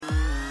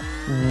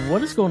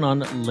What is going on,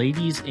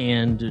 ladies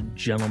and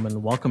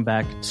gentlemen? Welcome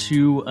back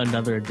to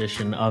another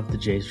edition of the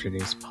Jays for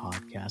Days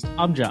podcast.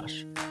 I'm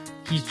Josh.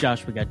 He's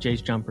Josh. We got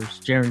Jays Jumpers,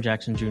 Jaren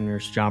Jackson Jr.,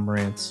 John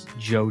Morantz,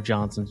 Joe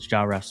Johnson,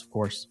 Ja Refs, of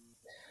course.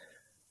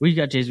 We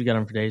got Jays. We got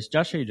him for days.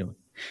 Josh, how you doing?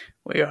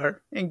 We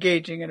are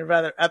engaging in a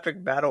rather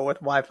epic battle with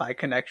Wi-Fi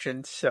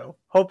connections, so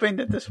hoping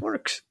that this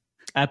works.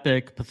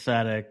 Epic,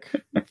 pathetic,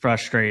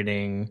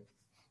 frustrating,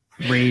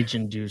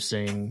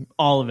 rage-inducing.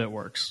 All of it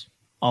works.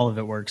 All of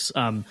it works.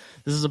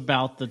 This is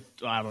about the,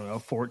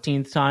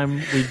 14th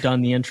time we've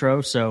done the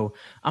intro, so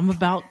I'm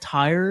about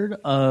tired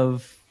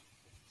of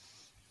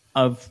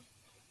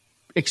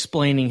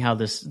explaining how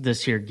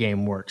this here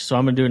game works. So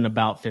I'm going to do it in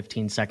about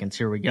 15 seconds.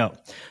 Here we go.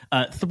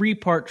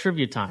 3-part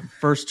trivia time.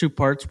 First 2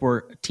 parts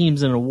were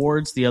teams and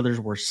awards. The others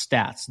were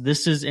stats.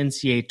 This is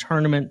NCAA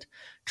tournament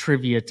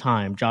trivia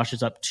time. Josh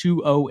is up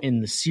 2-0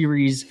 in the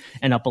series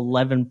and up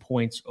 11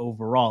 points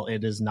overall.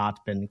 It has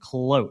not been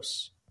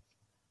close.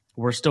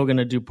 We're still going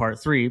to do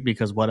part 3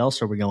 because what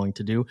else are we going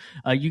to do?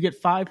 You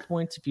get 5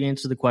 points if you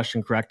answer the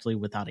question correctly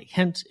without a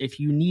hint. If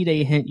you need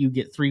a hint, you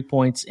get 3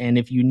 points. And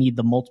if you need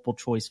the multiple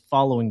choice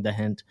following the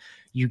hint,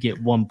 you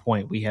get 1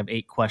 point. We have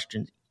 8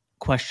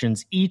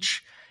 questions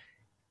each,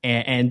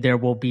 and there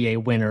will be a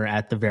winner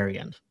at the very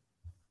end.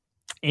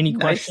 Any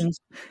questions?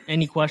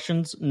 Any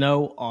questions?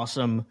 No?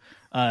 Awesome.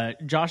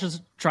 Josh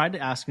has tried to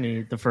ask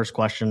me the first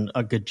question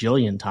a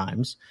gajillion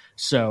times.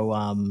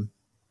 So,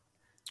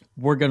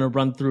 we're going to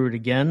run through it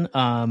again.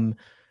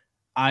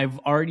 I've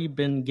already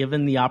been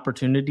given the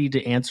opportunity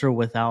to answer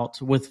with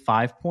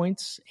 5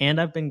 points,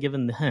 and I've been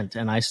given the hint,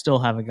 and I still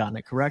haven't gotten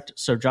it correct.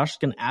 So Josh is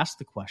going to ask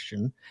the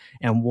question,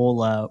 and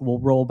we'll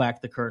roll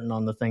back the curtain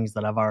on the things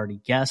that I've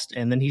already guessed,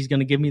 and then he's going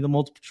to give me the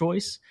multiple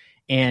choice.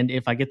 And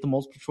if I get the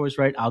multiple choice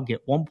right, I'll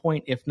get 1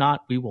 point. If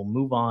not, we will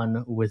move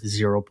on with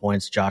 0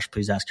 points. Josh,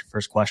 please ask your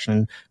first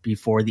question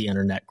before the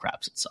internet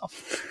craps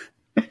itself.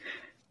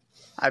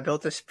 I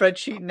built a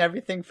spreadsheet and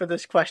everything for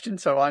this question,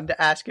 so I wanted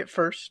to ask it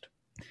first.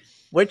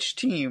 Which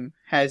team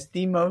has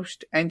the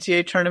most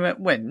NCAA tournament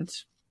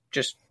wins,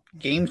 just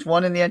games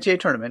won in the NCAA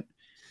tournament,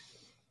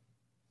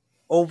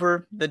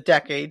 over the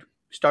decade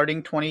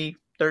starting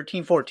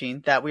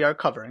 2013-14 that we are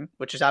covering,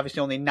 which is obviously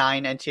only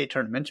 9 NCAA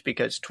tournaments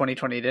because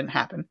 2020 didn't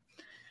happen.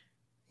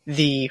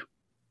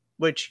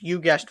 Which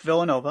you guessed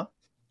Villanova.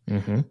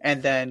 Mm-hmm.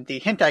 And then the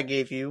hint I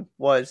gave you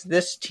was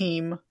this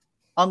team,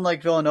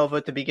 unlike Villanova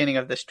at the beginning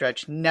of the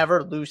stretch,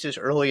 never loses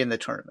early in the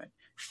tournament.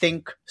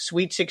 Think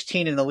Sweet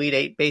 16 and Elite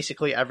 8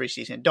 basically every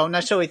season. Don't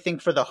necessarily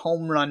think for the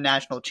home run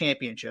national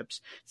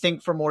championships.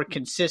 Think for more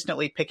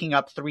consistently picking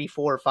up 3,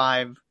 4,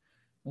 5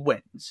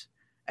 wins.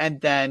 And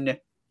then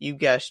you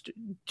guessed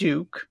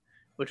Duke,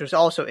 which was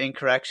also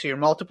incorrect. So your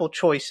multiple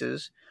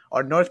choices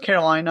are North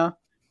Carolina,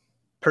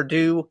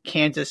 Purdue,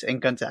 Kansas, and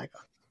Gonzaga.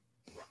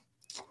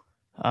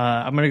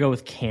 I'm going to go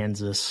with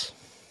Kansas.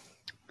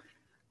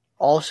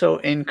 Also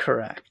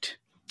incorrect.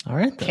 All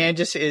right. Then.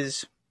 Kansas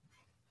is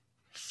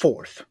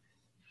 4th.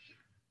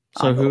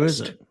 So who is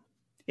it?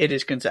 It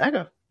is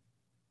Gonzaga.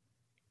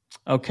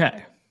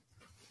 Okay.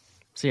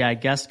 See, I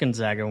guessed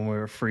Gonzaga when we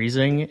were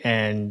freezing,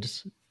 and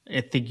I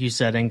think you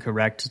said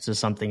incorrect to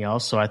something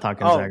else, so I thought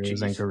Gonzaga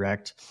was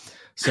incorrect.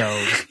 So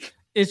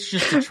it's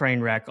just a train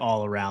wreck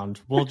all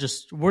around. We're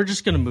just going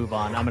to move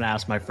on. I'm going to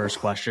ask my first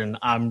question.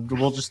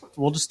 We'll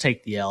just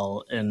take the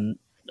L in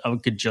a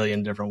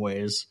gajillion different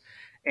ways.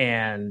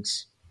 And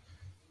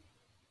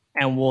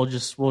we'll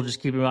just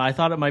keep it. I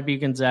thought it might be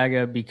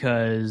Gonzaga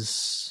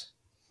because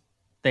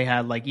they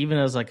had even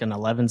as an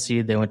 11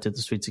 seed, they went to the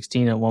Sweet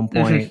 16 at one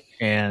point.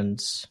 Mm-hmm.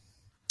 And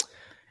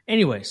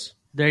anyways,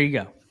 there you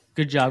go.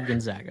 Good job,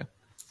 Gonzaga.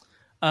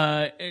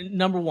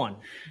 Number 1,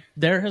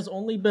 there has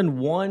only been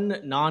one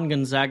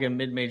non-Gonzaga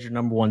mid-major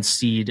number 1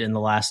 seed in the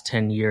last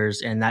 10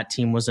 years, and that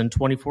team was in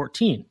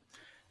 2014.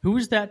 Who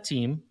is that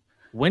team?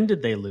 When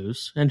did they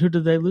lose? And who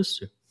did they lose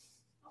to?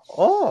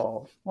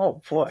 Oh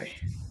boy.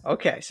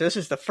 Okay, so this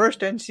is the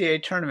first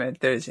NCAA tournament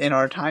that is in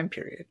our time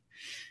period.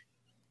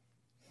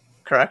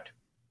 Correct?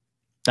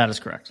 That is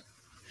correct.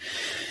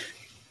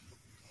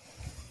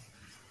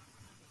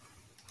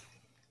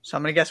 So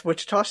I'm going to guess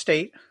Wichita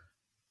State.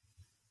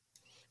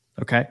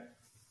 Okay,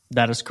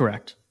 that is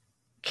correct.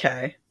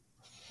 Okay.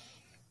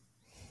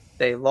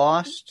 They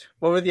lost.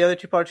 What were the other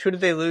 2 parts? Who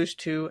did they lose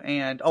to?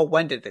 And,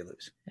 when did they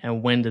lose?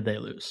 And when did they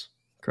lose?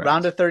 Correct.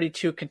 Round of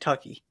 32,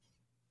 Kentucky.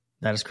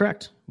 That is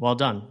correct. Well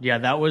done. Yeah,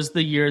 that was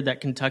the year that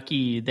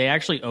Kentucky, they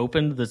actually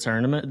opened the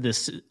tournament,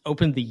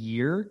 opened the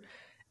year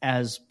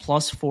as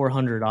plus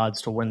 400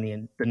 odds to win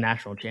the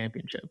national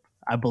championship.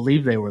 I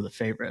believe they were the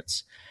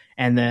favorites.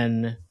 And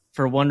then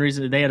for one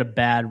reason, they had a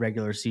bad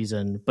regular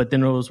season, but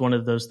then it was one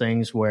of those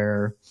things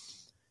where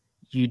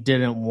you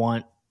didn't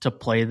want to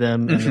play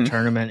them in the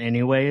tournament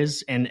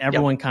anyways. And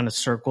everyone kind of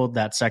circled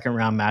that second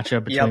round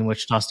matchup between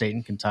Wichita State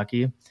and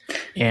Kentucky.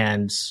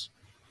 And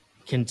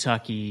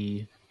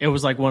Kentucky, it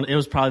was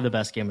probably the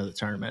best game of the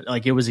tournament.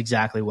 It was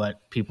exactly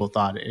what people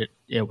thought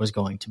it was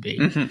going to be.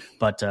 Mm-hmm.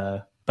 But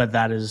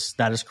that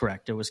is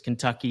correct. It was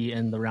Kentucky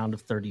in the round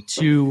of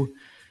 32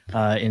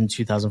 in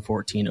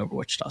 2014 over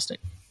Wichita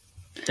State.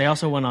 They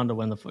also went on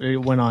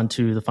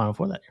to the Final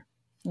Four that year.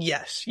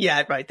 Yes.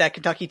 Yeah, right. That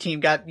Kentucky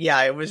team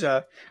it was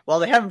well,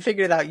 they haven't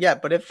figured it out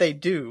yet, but if they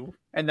do,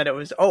 and then it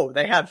was,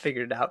 they have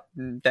figured it out,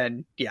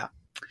 then yeah.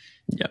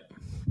 Yep.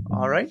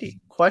 Alrighty.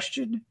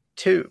 Question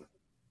 2.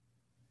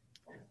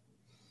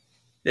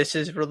 This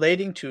is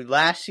relating to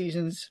last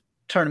season's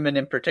tournament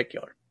in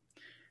particular.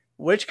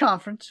 Which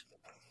conference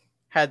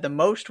had the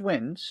most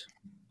wins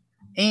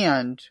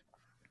and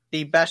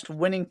the best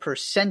winning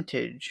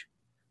percentage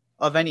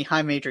of any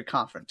high major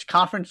conference?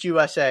 Conference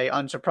USA,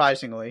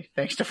 unsurprisingly,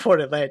 thanks to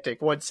Florida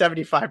Atlantic, won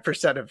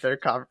 75% of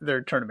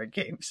their tournament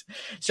games.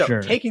 So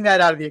Sure. Taking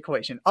that out of the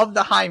equation, of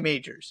the high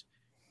majors,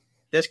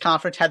 this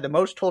conference had the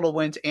most total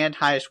wins and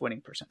highest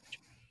winning percentage.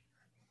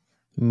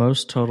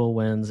 Most total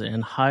wins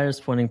and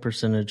highest winning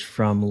percentage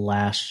from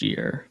last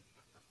year.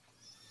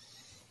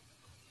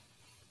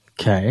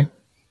 Okay.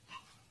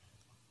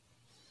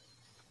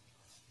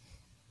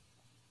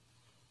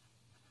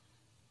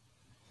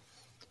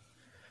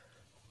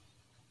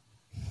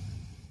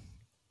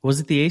 Was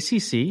it the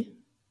ACC?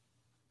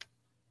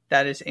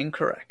 That is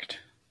incorrect.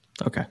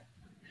 Okay.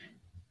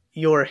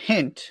 Your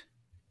hint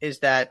is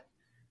that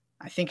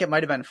I think it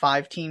might have been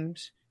 5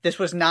 teams. This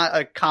was not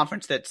a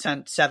conference that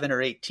sent 7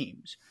 or 8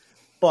 teams,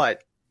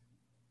 but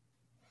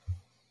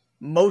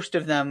most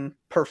of them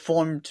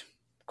performed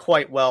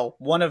quite well,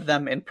 one of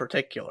them in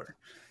particular.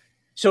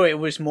 So it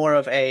was more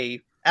of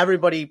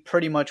everybody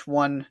pretty much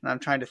won, and I'm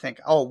trying to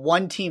think.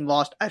 One team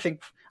lost. I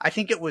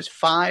think it was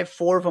 5.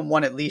 4 of them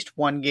won at least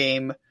one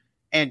game,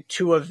 and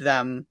 2 of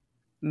them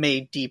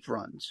made deep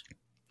runs.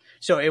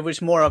 So it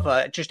was more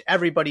of just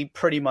everybody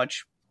pretty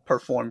much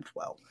performed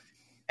well.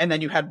 And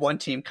then you had one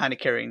team kind of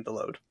carrying the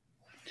load.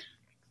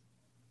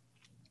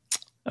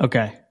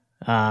 Okay.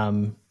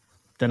 Then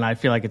I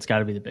feel like it's got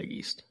to be the Big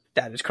East.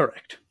 That is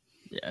correct.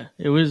 Yeah.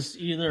 It was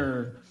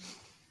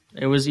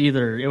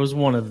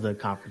one of the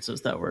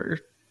conferences that were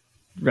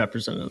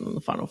represented in the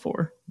Final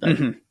Four.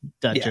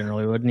 That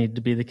generally would need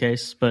to be the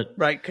case, but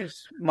right,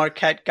 because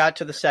Marquette got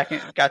to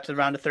the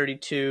round of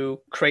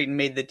 32. Creighton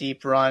made the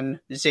deep run.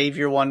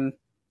 Xavier won,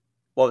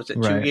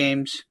 2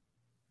 games?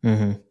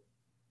 Mm-hmm.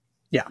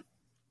 Yeah.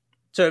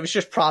 So it was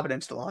just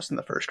Providence that lost in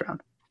the first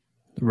round.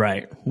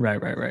 Right. All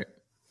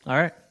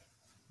right.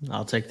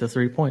 I'll take the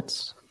 3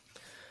 points.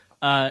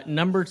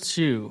 Number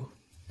 2.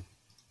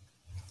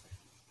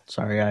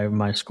 Sorry,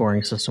 my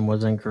scoring system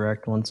was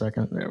incorrect. 1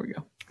 second. There we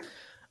go.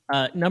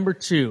 Number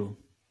 2.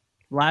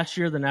 Last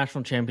year, the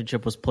national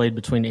championship was played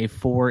between a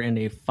 4 and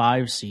a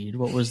 5 seed.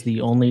 What was the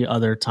only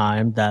other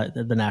time that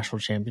the national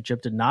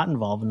championship did not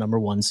involve a number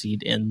 1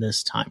 seed in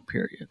this time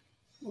period?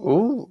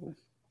 Ooh.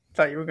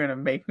 Thought you were going to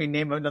make me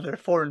name another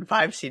 4 and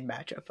 5 seed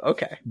matchup.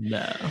 Okay.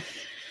 No.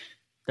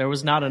 There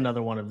was not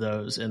another one of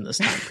those in this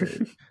time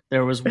period.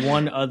 There was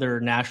one other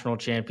national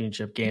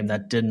championship game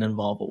that didn't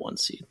involve a 1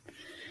 seed.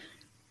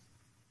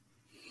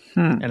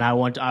 And I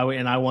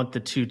want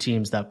the 2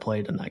 teams that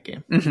played in that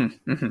game.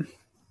 Mm-hmm. Mm-hmm.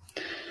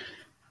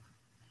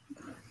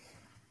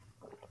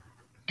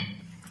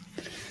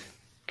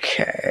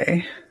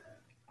 Okay.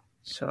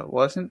 So it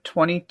wasn't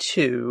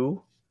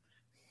 22.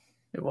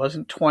 It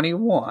wasn't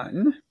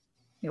 21.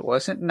 It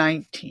wasn't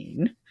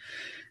 19.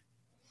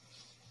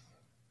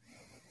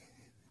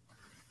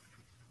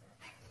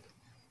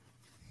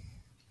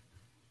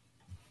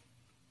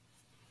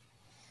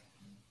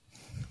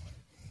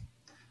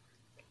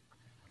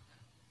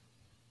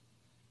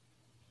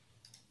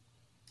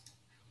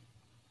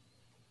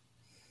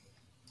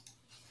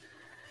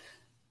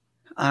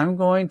 I'm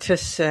going to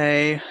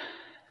say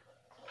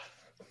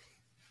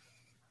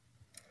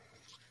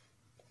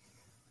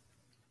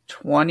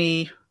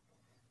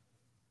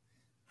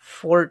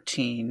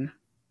 2014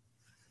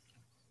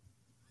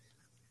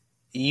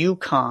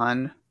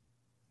 UConn,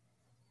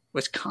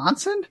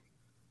 Wisconsin?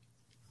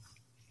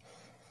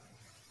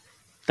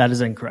 That is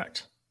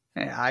incorrect.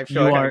 Yeah, I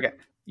feel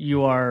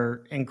you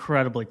are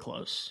incredibly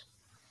close.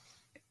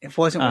 It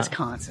wasn't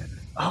Wisconsin.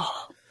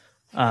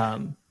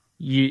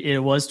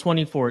 It was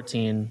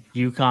 2014.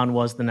 UConn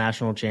was the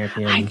national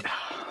champion.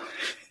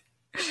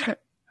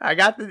 I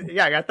got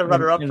the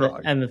runner-up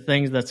wrong. And the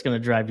thing that's going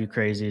to drive you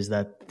crazy is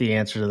that the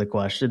answer to the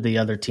question, the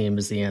other team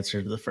is the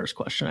answer to the first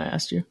question I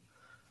asked you.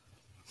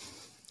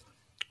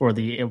 Or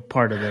the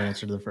part of the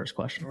answer to the first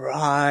question.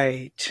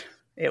 Right.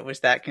 It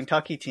was that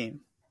Kentucky team.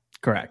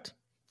 Correct.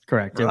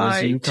 It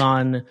was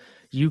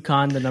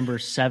UConn, the number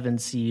 7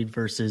 seed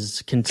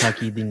versus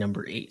Kentucky, the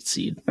number 8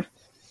 seed.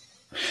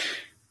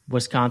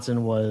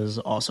 Wisconsin was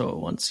also a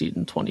 1 seed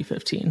in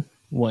 2015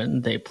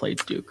 when they played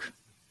Duke,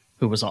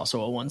 who was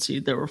also a 1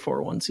 seed. There were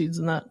 4 1 seeds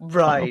in that.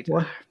 Right.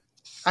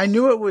 I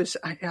knew it was.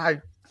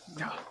 I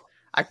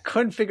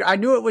couldn't figure. I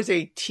knew it was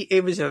a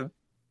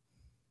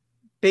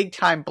big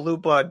time blue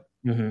blood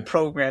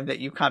program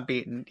that UConn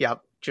beat, and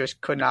just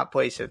could not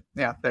place it.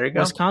 Yeah, there you go.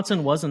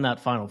 Wisconsin was in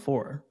that Final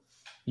Four.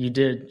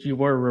 You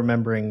were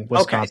remembering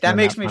Wisconsin. Okay, that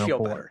makes me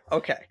feel better.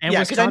 Okay, and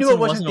because I knew it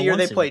wasn't the year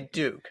they played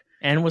Duke.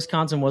 And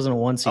Wisconsin wasn't a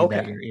 1 seed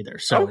that year either.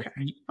 So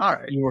all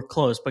right. You were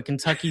close, but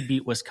Kentucky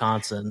beat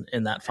Wisconsin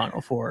in that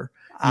Final Four.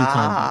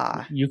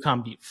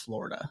 UConn beat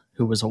Florida,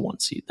 who was a 1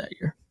 seed that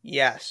year.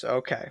 Yes.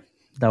 Okay.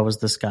 That was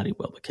the Scotty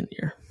Wilbekin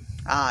year.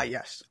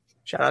 Yes.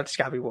 Shout out to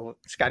Scotty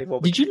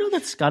Wilbekin. Did you know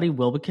that Scotty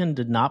Wilbekin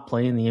did not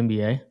play in the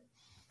NBA?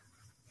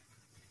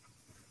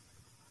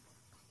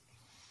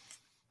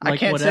 I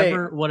can't say.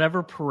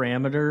 Whatever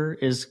parameter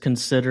is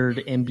considered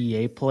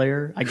NBA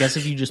player. I guess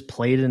if you just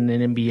played in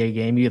an NBA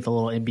game, you get the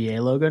little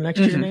NBA logo next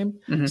to your name.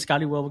 Mm-hmm.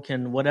 Scotty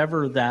Wilbekin,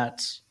 whatever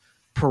that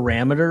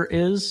parameter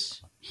is,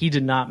 he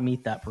did not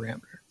meet that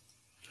parameter.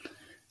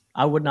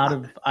 I would not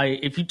have.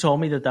 If you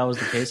told me that was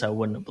the case, I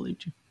wouldn't have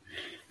believed you.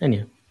 And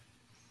you.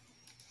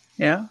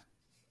 Yeah,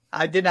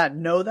 I did not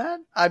know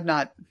that. I'm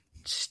not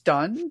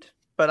stunned,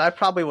 but I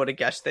probably would have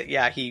guessed that.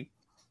 Yeah, he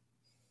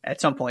at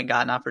some point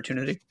got an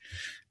opportunity.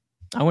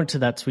 I went to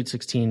that Sweet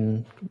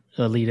 16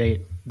 Elite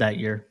 8 that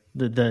year.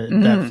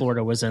 That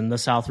Florida was in. The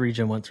South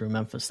region went through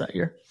Memphis that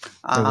year.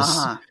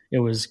 It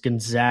was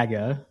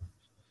Gonzaga,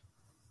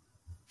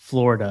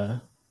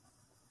 Florida,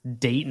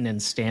 Dayton,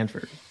 and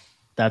Stanford.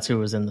 That's who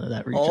was in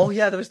that region. Oh,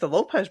 yeah, there was the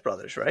Lopez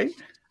brothers, right?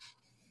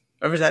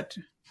 Or was that...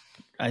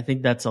 I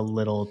think that's a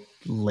little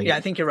late. Yeah, I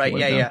think you're right.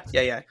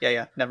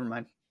 Yeah. Never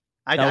mind.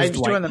 I was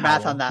doing the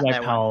math on that.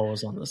 Dwight Powell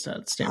was on the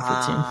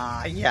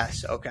Stanford team.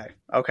 Yes. Okay.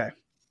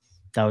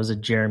 That was a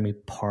Jeremy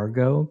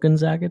Pargo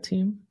Gonzaga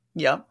team.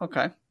 Yeah.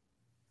 Okay.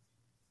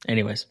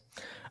 Anyways,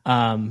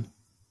 well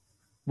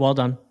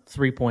done.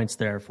 3 points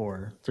there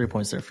for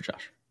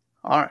Josh.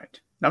 All right.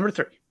 Number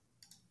 3.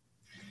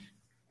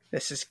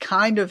 This is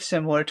kind of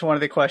similar to one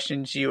of the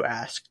questions you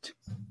asked,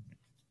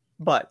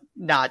 but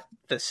not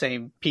the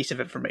same piece of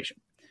information.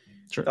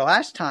 Sure. The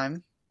last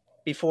time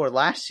before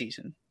last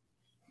season,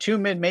 2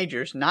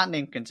 mid-majors not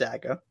named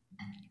Gonzaga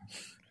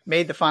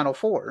made the Final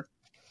Four.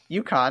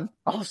 UConn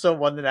also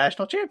won the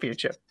national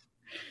championship.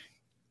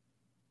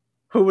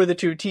 Who were the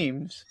 2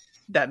 teams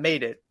that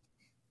made it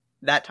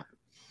that time?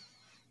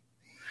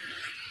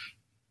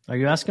 Are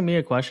you asking me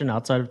a question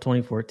outside of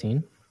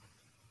 2014?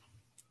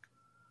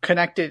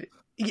 Connected.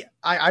 Yeah,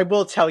 I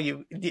will tell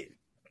you.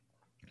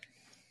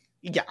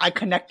 Yeah, I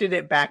connected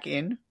it back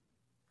in.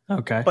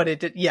 Okay. But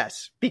it did,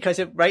 yes, because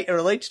it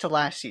relates to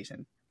last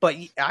season. But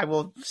I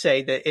will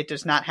say that it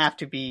does not have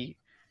to be.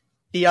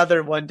 The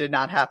other one did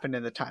not happen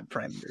in the time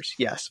parameters.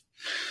 Yes.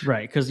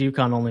 Right, because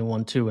UConn only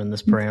won 2 in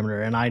this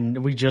parameter,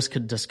 and we just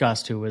could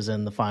discuss who was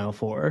in the Final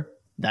Four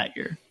that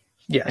year.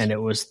 Yes. And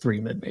it was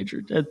 3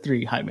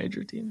 high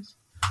major teams.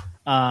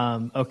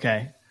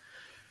 Okay.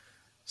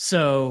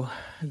 So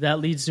that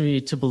leads me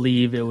to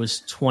believe it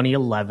was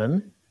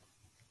 2011.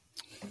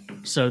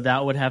 So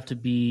that would have to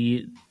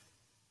be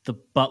the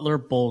Butler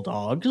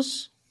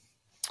Bulldogs.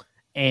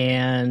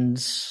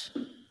 And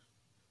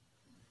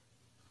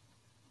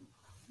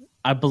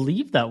I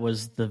believe that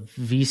was the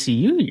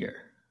VCU year.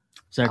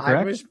 Is that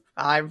correct?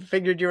 I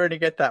figured you were going to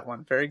get that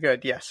one. Very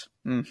good. Yes.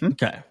 Mm-hmm.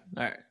 Okay.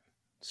 All right.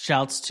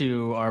 Shouts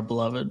to our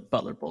beloved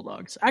Butler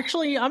Bulldogs.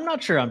 Actually, I'm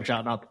not sure I'm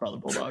shouting out the Butler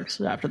Bulldogs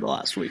after the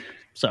last week.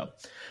 So,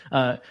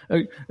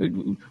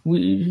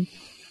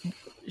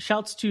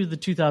 shouts to the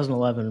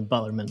 2011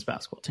 Butler men's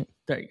basketball team.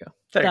 There you go.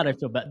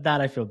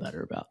 I feel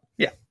better about.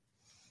 Yeah.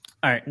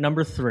 All right.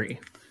 Number 3.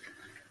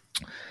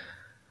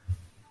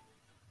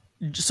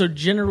 So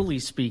generally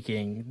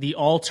speaking, the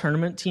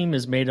all-tournament team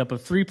is made up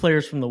of 3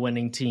 players from the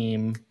winning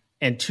team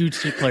and 2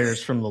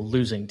 players from the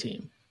losing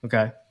team.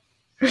 Okay?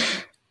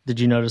 Did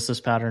you notice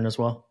this pattern as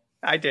well?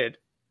 I did.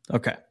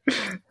 Okay.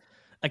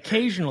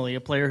 Occasionally,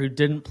 a player who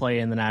didn't play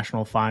in the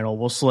national final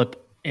will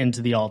slip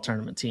into the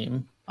all-tournament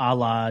team, a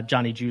la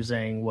Johnny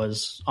Juzang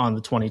was on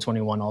the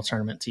 2021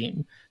 all-tournament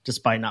team,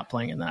 despite not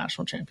playing in the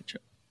national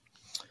championship.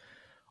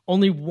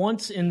 Only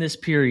once in this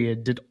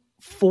period did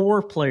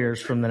 4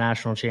 players from the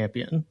national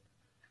champion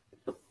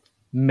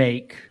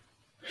make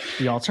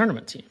the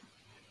all-tournament team.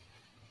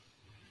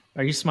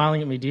 Are you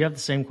smiling at me? Do you have the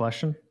same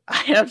question?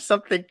 I have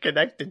something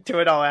connected to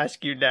it. I'll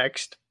ask you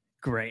next.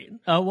 Great.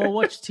 Well,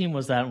 which team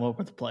was that and what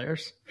were the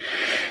players?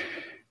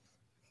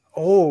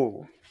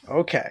 Oh,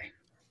 okay.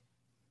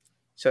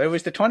 So it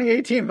was the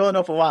 2018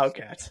 Villanova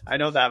Wildcats. I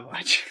know that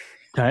much.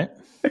 Okay.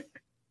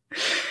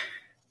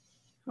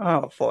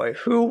 Oh, boy.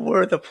 Who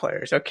were the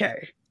players?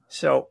 Okay.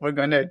 So we're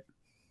going to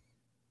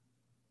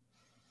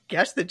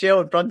guess that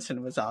Jalen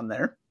Brunson was on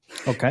there.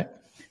 Okay.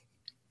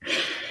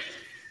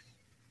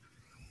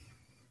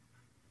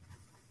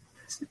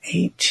 It's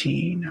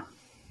 18.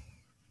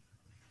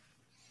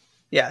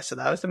 Yeah, so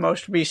that was the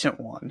most recent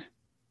one.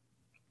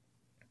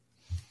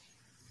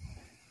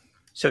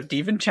 So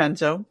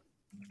DiVincenzo.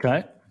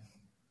 Okay.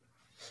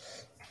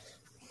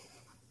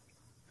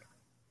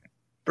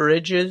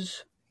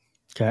 Bridges.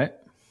 Okay.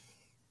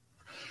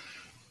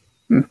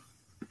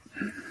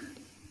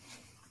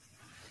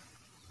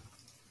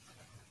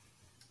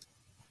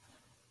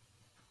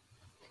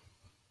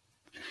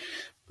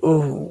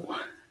 Ooh.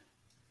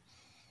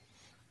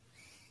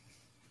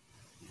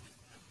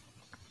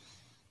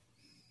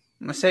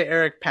 I'm going to say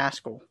Eric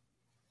Paschall.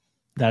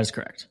 That is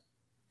correct.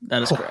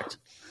 Correct.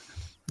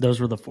 Those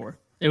were the 4.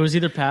 It was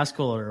either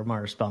Paschall or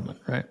Amar Spellman,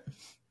 right?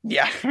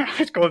 Yeah. I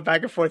was going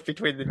back and forth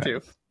between the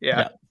 2.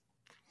 Yeah.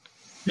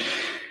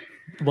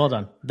 Well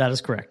done. That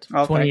is correct.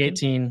 Oh,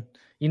 2018.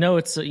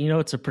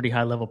 It's a pretty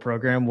high level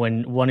program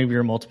when one of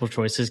your multiple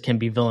choices can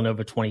be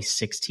Villanova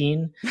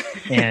 2016,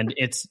 and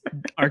it's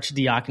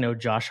Arcidiacono,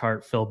 Josh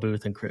Hart, Phil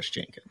Booth, and Chris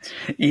Jenkins.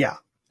 Yeah,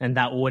 and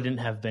that wouldn't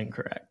have been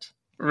correct.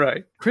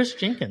 Right. Chris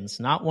Jenkins,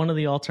 not one of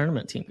the all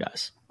tournament team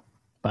guys,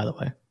 by the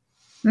way.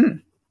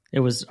 It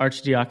was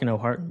Arcidiacono,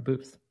 Hart, and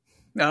Booth.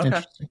 Okay.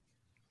 Interesting.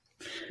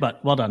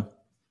 But well done.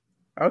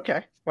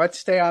 Okay. Let's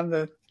stay on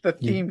the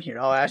theme here.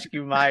 I'll ask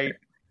you my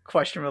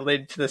question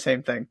related to the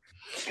same thing.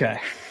 Okay.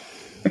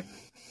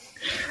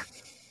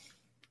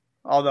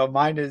 Although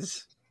mine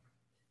is...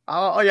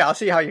 I'll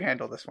see how you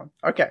handle this one.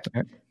 Okay.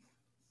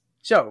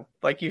 So,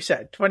 like you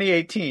said,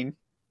 2018,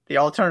 the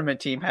all-tournament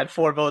team had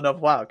 4 Villanova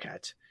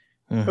Wildcats.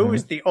 Mm-hmm.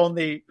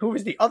 Who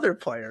was the other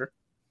player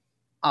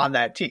on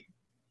that team?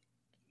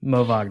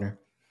 Mo Wagner.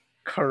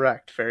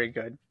 Correct. Very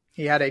good.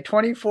 He had a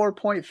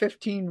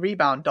 24.15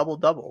 rebound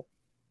double-double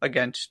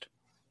against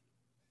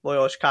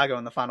Loyola Chicago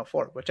in the Final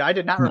Four, which I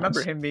did not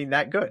remember him being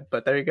that good,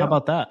 but there you go. How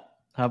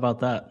about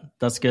that?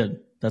 That's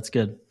good.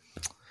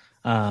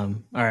 All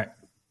right.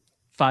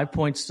 5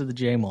 points to the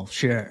J-Mole.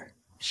 Sure.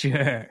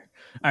 All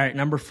right,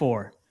 number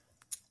 4.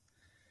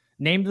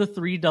 Name the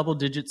 3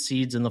 double-digit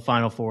seeds in the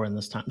Final Four in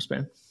this time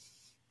span.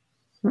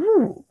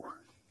 Ooh.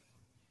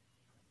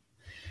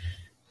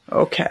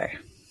 Okay.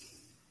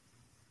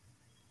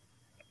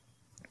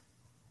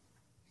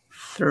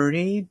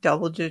 30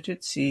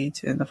 double-digit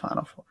seeds in the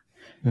Final Four.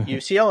 Mm-hmm.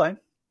 UCLA.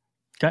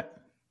 Okay.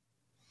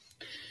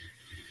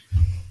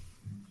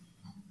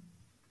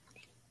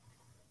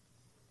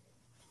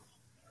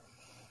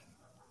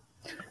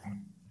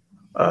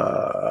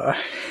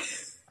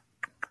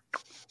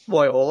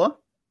 Loyola.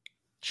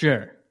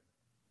 Sure.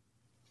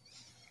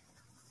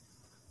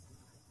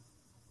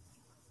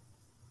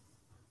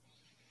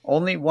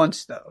 Only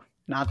once, though.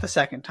 Not the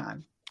second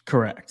time.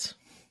 Correct.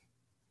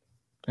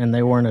 And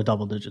they weren't a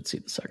double-digit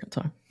seed the second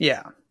time.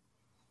 Yeah.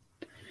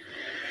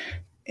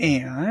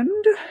 And...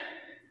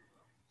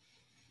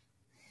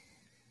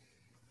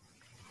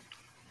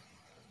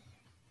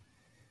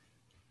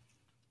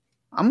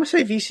 I'm going to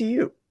say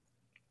VCU.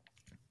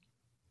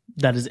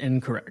 That is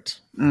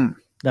incorrect. Mm.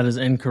 That is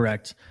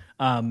incorrect.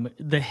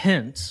 The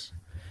hint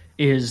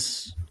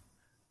is...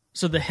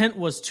 So the hint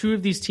was 2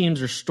 of these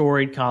teams are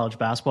storied college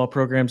basketball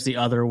programs. The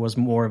other was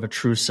more of a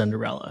true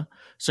Cinderella.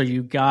 So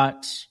you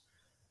got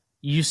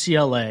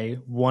UCLA,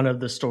 one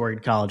of the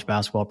storied college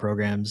basketball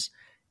programs,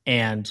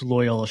 and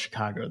Loyola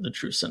Chicago, the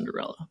true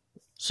Cinderella.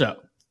 So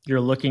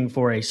you're looking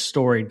for a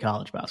storied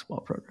college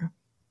basketball program.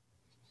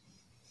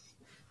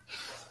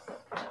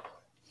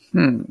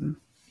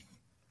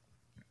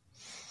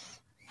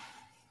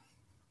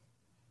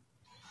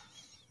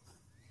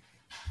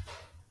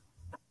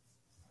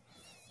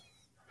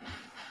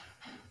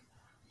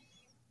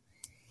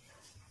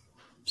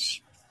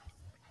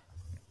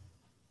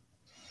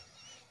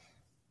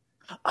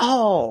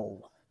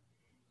 Oh,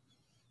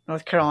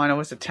 North Carolina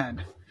was a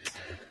 10.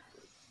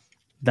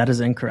 That is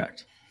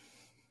incorrect.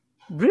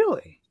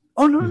 Really?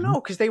 Oh, no,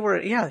 because they were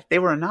a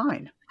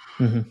 9.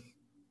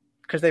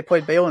 Because they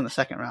played Baylor in the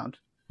second round.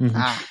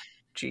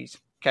 Jeez.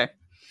 Okay.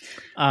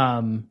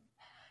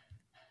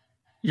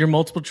 Your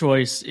multiple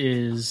choice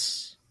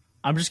is...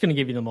 I'm just going to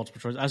give you the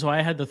multiple choice. So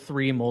I had the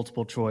 3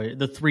 multiple choice,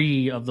 the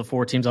 3 of the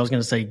 4 teams. I was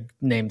going to say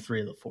name 3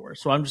 of the 4.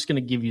 So I'm just going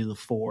to give you the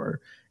 4, and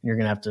you're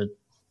going to have to...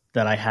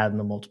 that I had in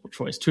the multiple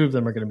choice. 2 of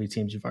them are going to be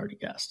teams you've already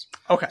guessed.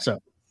 Okay. So,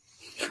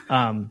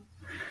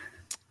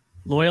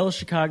 Loyola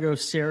Chicago,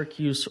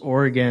 Syracuse,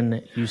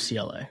 Oregon,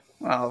 UCLA.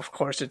 Well, of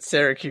course it's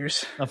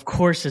Syracuse. Of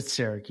course it's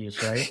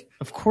Syracuse, right?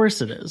 Of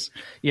course it is.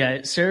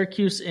 Yeah,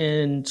 Syracuse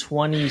in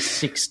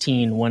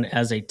 2016 went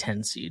as a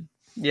 10 seed.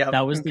 Yeah,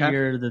 that was the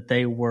year that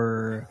they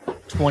were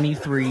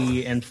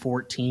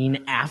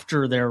 23-14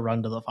 after their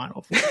run to the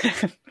Final Four.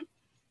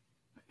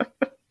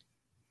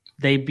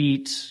 They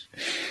beat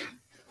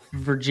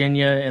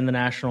Virginia in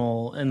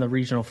the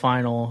regional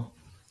final.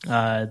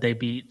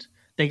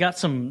 They got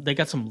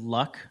some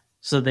luck.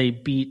 So they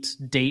beat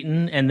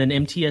Dayton, and then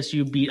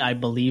MTSU beat, I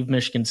believe,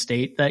 Michigan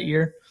State that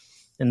year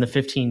in the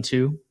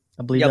 15-2.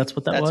 I believe that's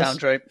what that was. That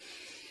sounds right.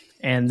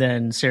 And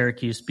then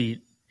Syracuse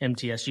beat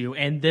MTSU,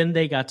 and then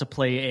they got to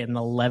play an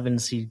 11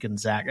 seed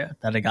Gonzaga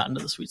that had gotten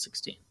to the Sweet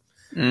 16.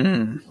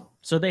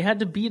 So they had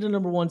to beat a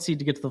number 1 seed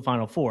to get to the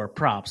Final Four.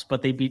 Props,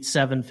 but they beat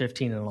 7,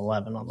 15, and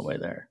 11 on the way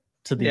there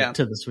to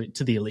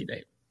the Elite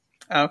Eight.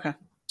 Okay.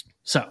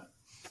 So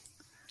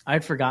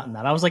I'd forgotten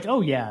that. I was like,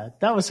 oh yeah,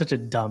 that was such a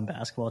dumb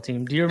basketball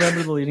team. Do you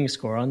remember the leading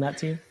scorer on that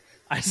team?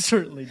 I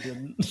certainly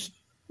didn't.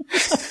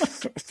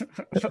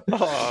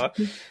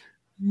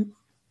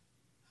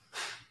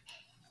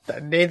 The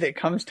name that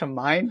comes to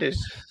mind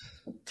is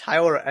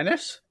Tyler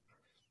Ennis.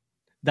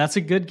 That's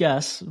a good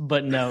guess,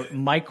 but no.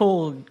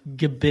 Michael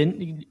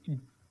Gibinigi?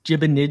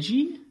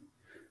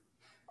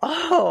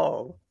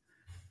 Oh.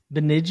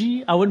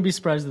 Benigi? I wouldn't be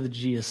surprised if the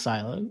G is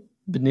silent.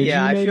 Benigi,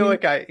 yeah, I maybe? feel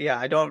like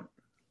I don't...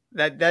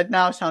 That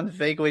now sounds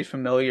vaguely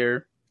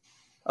familiar.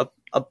 A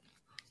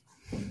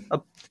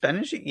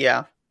Benigi?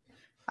 Yeah.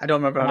 I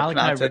don't remember how to Malachi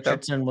pronounce it, though.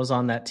 Richardson was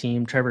on that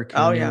team. Trevor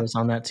Cooney was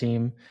on that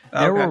team.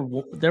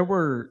 There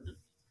were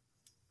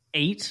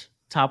 8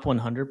 top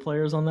 100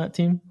 players on that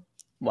team.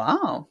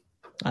 Wow.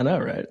 I know,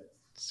 right?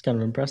 It's kind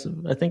of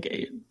impressive. I think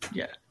 8.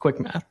 Yeah, quick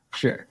math.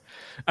 Sure.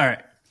 All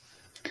right.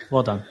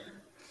 Well done.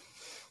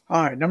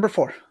 All right, number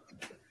 4.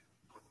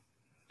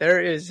 There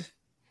is,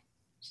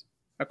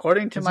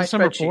 according to my spreadsheet,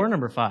 number 4 or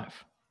number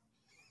 5?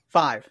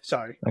 5,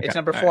 sorry. Okay. It's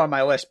number 4 on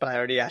my list, but I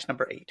already asked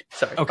number 8.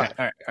 Sorry. Okay, 5.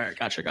 All right.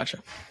 Gotcha.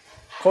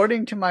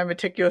 According to my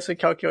meticulously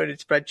calculated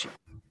spreadsheet,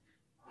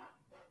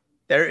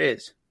 there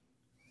is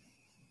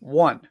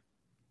 1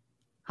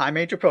 high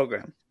major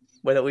program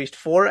with at least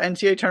 4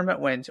 NCAA tournament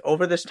wins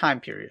over this time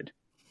period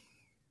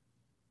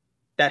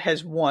that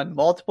has won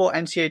multiple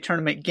NCAA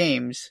tournament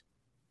games.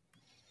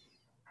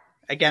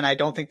 Again, I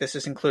don't think this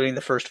is including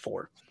the first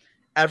 4.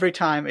 Every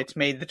time it's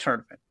made the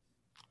tournament.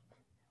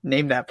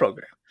 Name that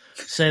program.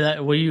 Say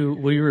that. Will you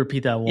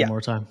repeat that one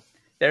more time?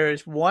 There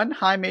is 1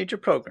 high major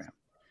program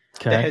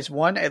that has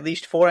won at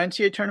least 4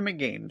 NCAA tournament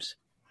games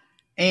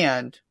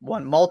and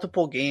won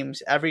multiple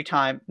games every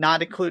time,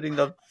 not including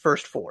the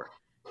first 4.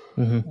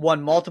 Mm-hmm.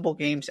 Won multiple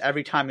games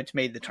every time it's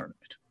made the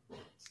tournament.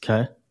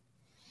 Okay.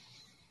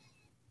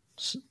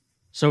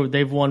 So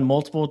they've won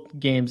multiple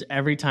games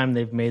every time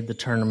they've made the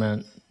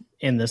tournament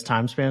in this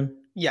time span?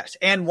 Yes,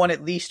 and won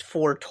at least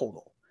 4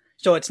 total.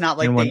 So it's not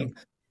like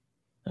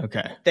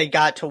they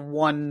got to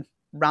 1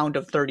 round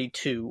of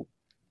 32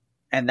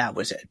 and that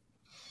was it.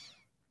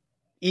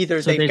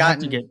 Either they'd have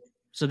to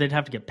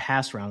get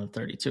past round of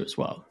 32 as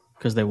well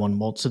because they won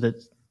multiple. So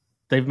that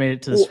they've made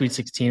it to the Sweet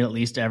 16 at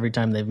least every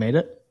time they've made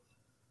it?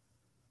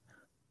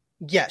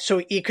 Yeah,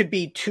 so it could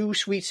be 2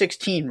 Sweet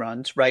 16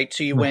 runs, right?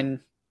 So you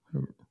win.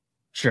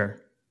 Sure.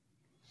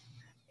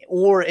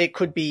 Or it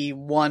could be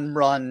 1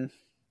 run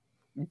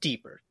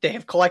deeper. They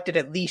have collected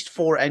at least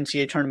 4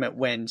 NCAA tournament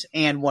wins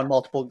and won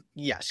multiple.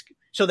 Yes.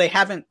 So they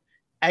haven't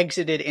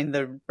exited in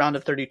the round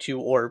of 32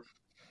 or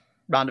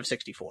round of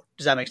 64.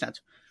 Does that make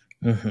sense?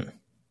 Mm-hmm.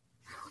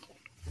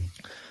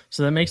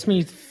 So that makes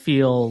me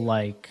feel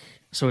like,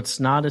 so it's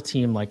not a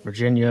team like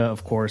Virginia,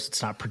 of course.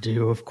 It's not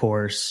Purdue, of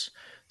course.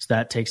 So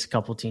that takes a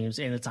couple teams,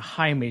 and it's a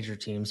high major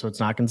team, so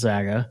it's not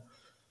Gonzaga.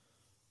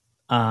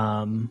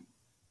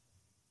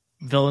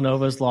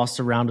 Villanova's lost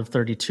a round of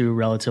 32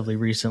 relatively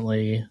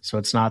recently, so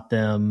it's not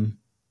them.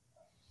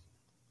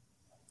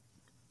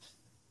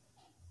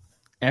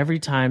 Every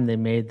time they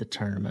made the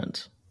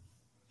tournament,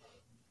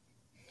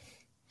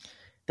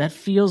 that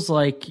feels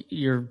like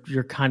you're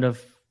kind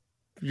of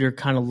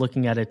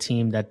looking at a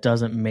team that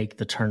doesn't make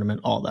the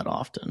tournament all that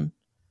often,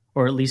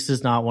 or at least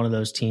is not one of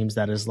those teams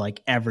that is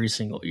like every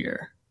single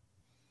year.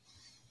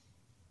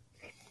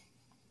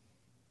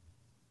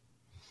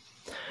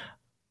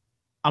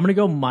 I'm going to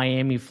go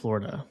Miami,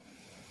 Florida.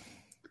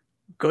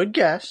 Good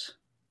guess.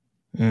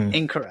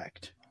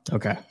 Incorrect.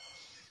 Okay.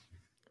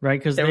 Right,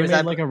 because they made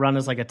like a run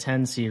as like a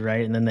 10 seed,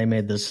 right? And then they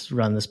made this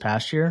run this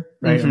past year,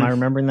 right? Mm-hmm. Am I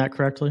remembering that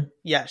correctly?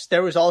 Yes.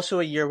 There was also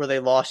a year where they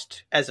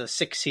lost as a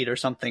 6 seed or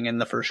something in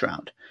the first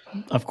round.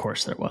 Of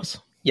course there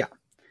was. Yeah.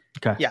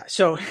 Okay. Yeah.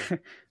 So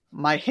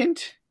my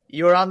hint,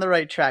 you're on the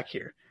right track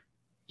here.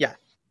 Yeah.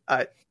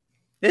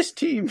 This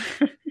team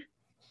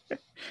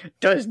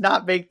does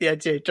not make the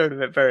NCAA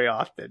tournament very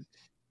often.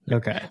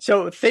 Okay.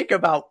 So think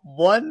about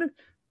one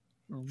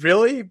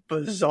really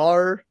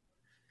bizarre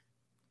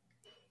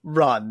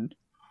run,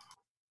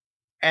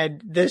 and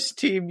this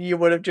team you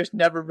would have just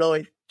never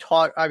really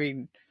talked. I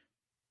mean,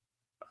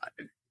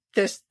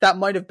 that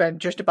might have been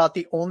just about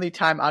the only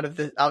time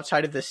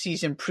outside of the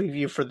season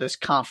preview for this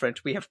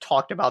conference we have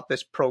talked about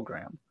this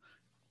program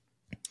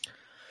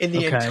in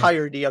the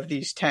entirety of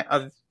this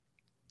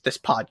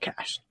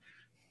podcast.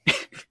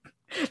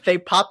 They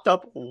popped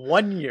up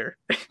one year.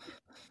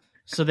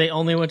 So they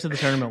only went to the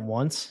tournament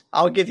once?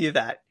 I'll give you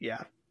that,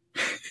 yeah.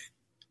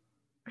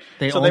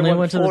 They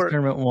went to the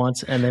tournament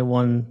once, and they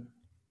won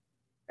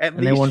at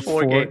least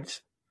 4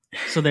 games.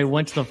 So they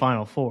went to the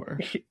Final Four.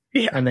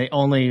 Yeah. And they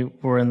only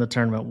were in the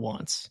tournament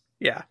once.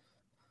 Yeah.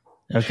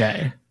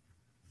 Okay.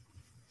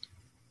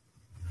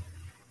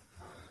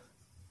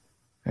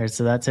 All right,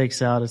 so that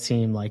takes out a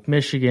team like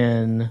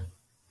Michigan.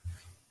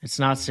 It's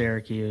not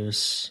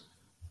Syracuse.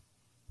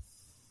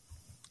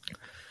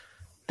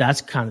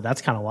 That's kind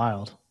of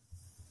wild.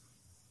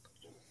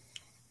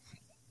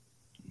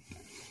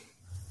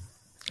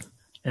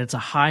 And it's a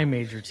high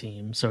major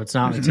team, so it's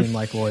not a team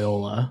like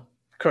Loyola.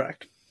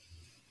 Correct.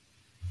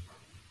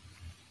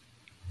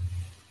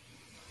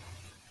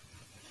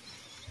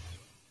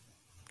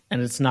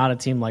 And it's not a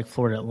team like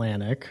Florida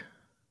Atlantic.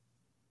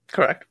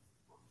 Correct.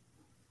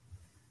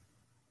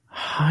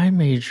 High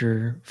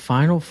major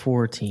Final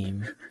Four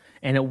team.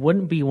 And it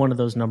wouldn't be one of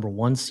those number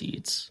 1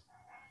 seeds.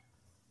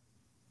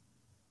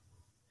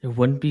 It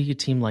wouldn't be a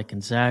team like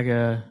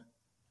Gonzaga.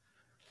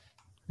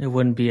 It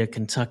wouldn't be a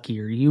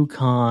Kentucky or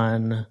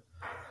UConn.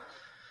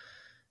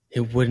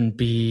 It wouldn't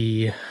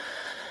be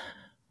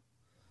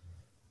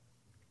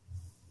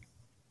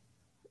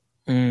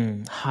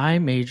high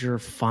major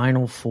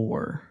Final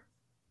Four.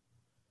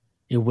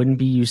 It wouldn't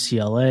be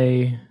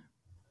UCLA.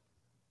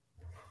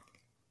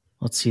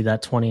 Let's see,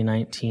 that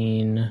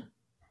 2019,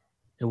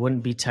 it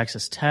wouldn't be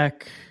Texas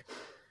Tech.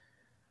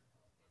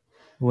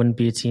 It wouldn't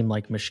be a team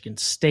like Michigan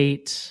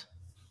State.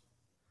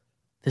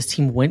 This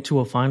team went to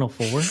a Final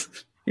Four?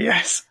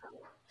 Yes.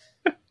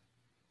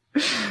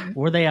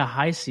 Were they a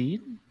high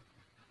seed?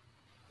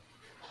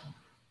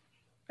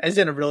 As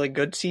in a really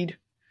good seed?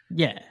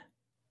 Yeah.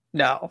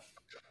 No.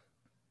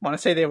 Want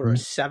to say they were a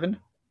 7?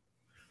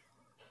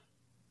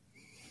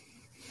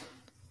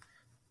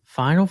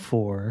 Final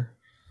Four,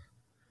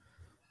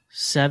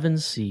 7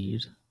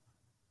 seed,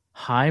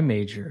 high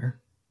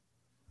major.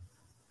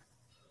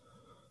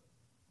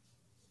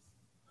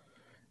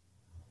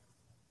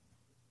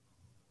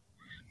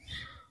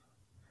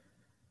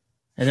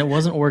 And it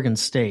wasn't Oregon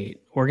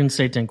State. Oregon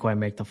State didn't quite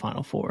make the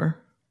Final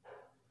Four.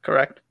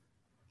 Correct.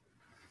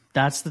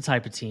 That's the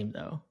type of team,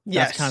 though.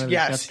 Yes,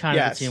 That's kind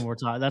of the team we're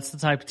talking. That's the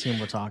type of team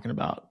we're talking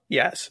about.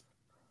 Yes.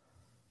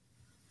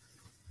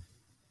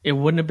 It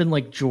wouldn't have been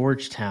like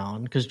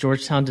Georgetown, because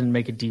Georgetown didn't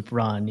make a deep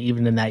run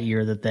even in that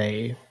year that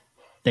they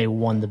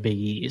won the Big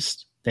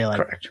East. They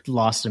Correct.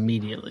 lost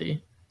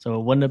immediately. So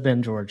it wouldn't have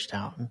been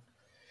Georgetown.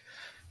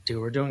 Dude,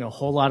 we're doing a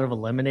whole lot of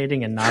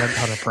eliminating and not a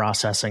ton of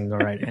processing the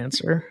right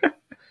answer.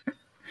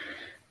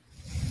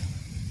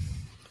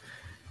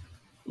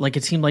 Like a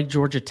team like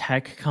Georgia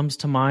Tech comes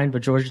to mind,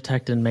 but Georgia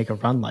Tech didn't make a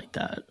run like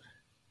that.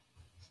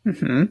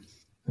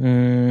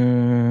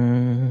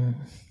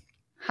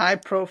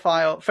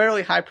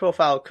 Fairly high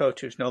profile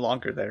coach who's no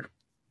longer there.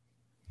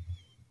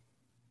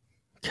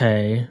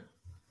 Okay.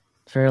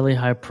 Fairly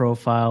high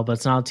profile, but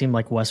it's not a team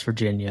like West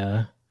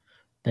Virginia.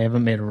 They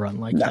haven't made a run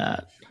like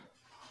that.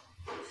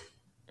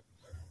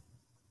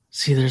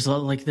 See, there's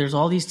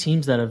all these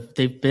teams that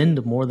they've been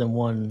to more than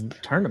one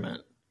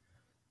tournament.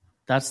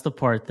 That's the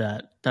part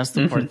that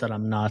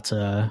I'm not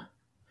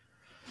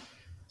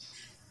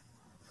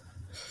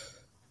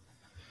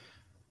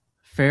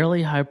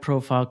fairly high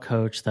profile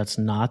coach that's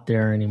not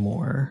there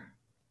anymore.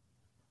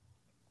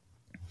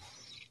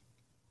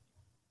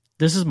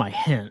 This is my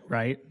hint,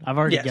 right? I've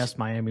already guessed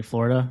Miami,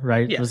 Florida,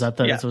 right? Yes.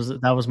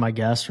 That was my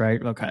guess, right?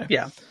 Okay.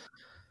 Yeah.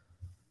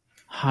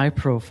 High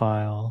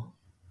profile,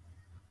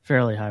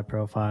 fairly high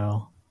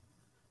profile.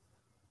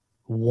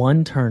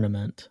 One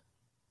tournament,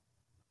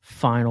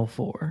 Final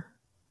Four.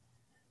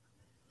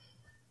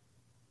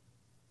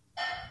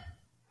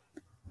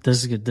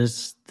 This is good.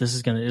 It's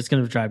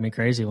gonna drive me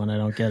crazy when I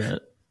don't get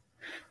it.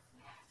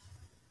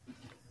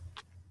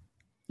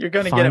 You're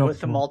gonna get it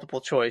with the multiple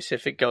choice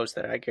if it goes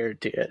there. I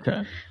guarantee it.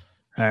 Okay.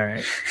 All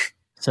right.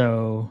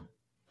 So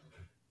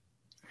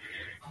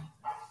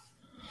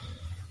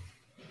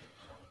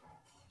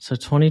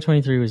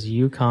 2023 was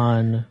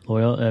UConn,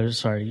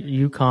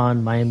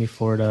 Miami,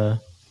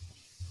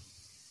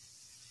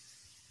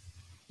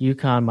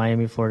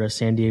 Florida,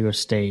 San Diego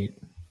State,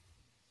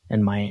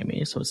 and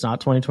Miami. So it's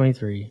not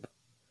 2023.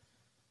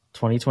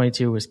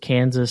 2022 was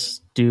Kansas,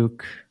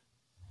 Duke.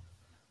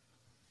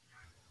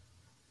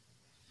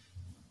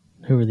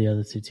 Who were the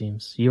other two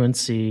teams? UNC.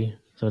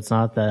 So it's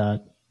not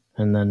that.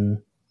 And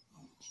then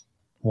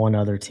one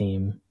other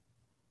team.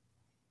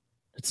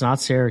 It's not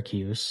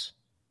Syracuse.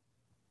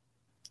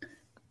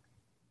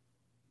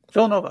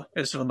 Villanova.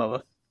 It's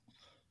Villanova.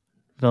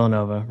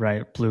 Villanova,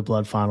 right. Blue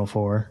Blood Final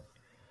Four.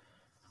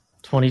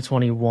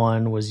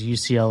 2021 was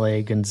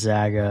UCLA,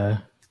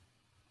 Gonzaga,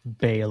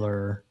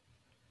 Baylor,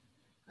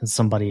 and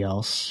somebody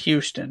else.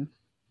 Houston,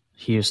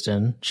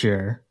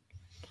 sure.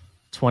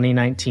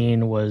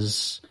 2019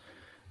 was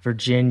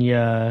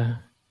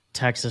Virginia,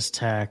 Texas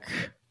Tech,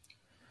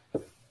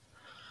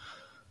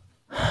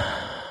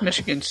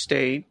 Michigan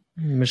State,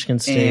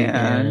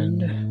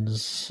 and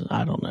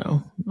I don't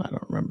know. I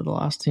don't remember the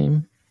last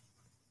team.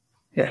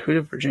 Yeah, who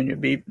did Virginia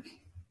beat?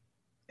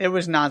 It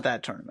was not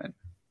that tournament.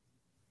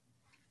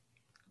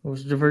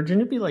 Did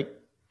Virginia be like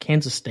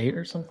Kansas State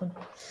or something?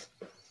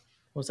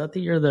 Was that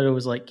the year that it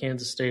was like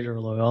Kansas State or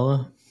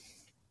Loyola?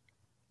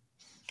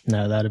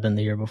 No, that would have been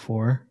the year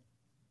before.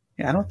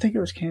 Yeah, I don't think it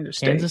was Kansas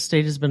State. Kansas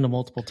State has been to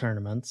multiple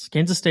tournaments.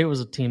 Kansas State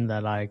was a team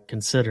that I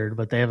considered,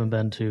 but they haven't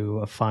been to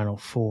a Final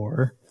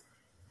Four.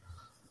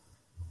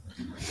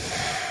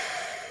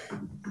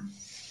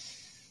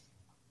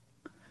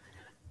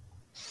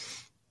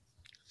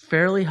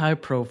 Fairly high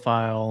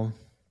profile.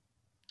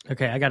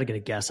 Okay, I got to get a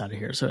guess out of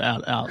here. So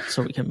out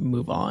so we can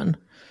move on.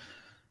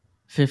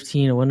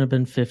 15, it wouldn't have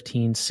been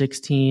 15.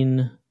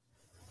 16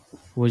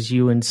 was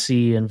UNC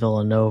and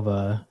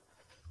Villanova.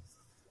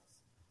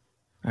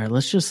 All right,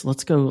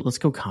 let's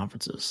go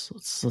conferences.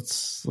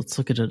 Let's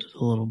look at it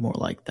a little more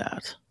like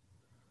that.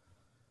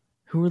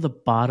 Who are the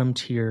bottom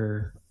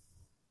tier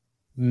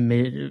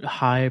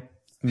high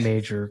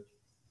major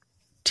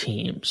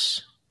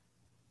teams?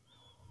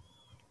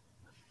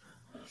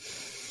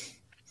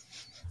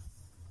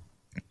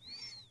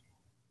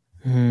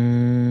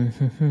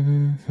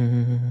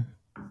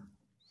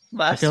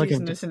 Last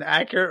season is an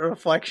accurate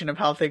reflection of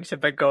how things have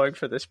been going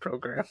for this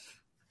program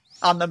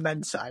on the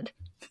men's side.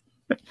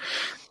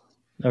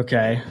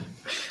 Okay.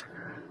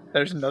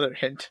 There's another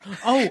hint.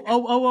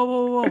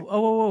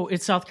 Oh!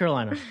 It's South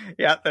Carolina.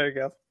 Yeah, there you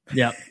go.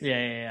 Yep.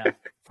 Yeah.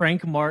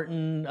 Frank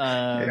Martin,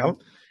 Yep.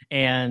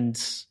 and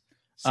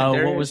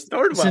Cindarius what was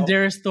Thornwell.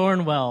 Cindarius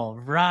Thornwell?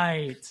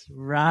 Right.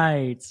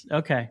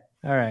 Okay.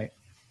 All right.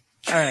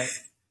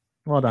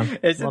 Well done.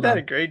 Isn't well that done.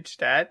 a great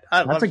stat?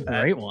 I love That's a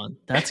that. great one.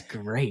 That's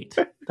great.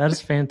 That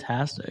is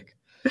fantastic.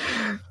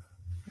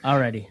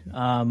 Alrighty.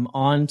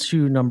 On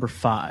to number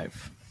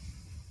 5.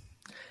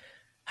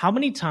 How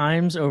many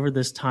times over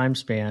this time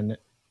span,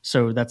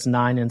 so that's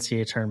 9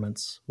 NCAA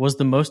tournaments, was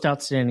the most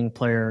outstanding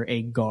player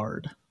a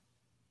guard?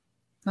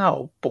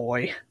 Oh,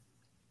 boy.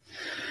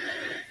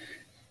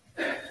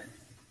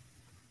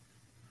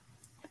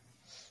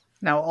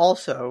 Now,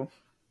 also...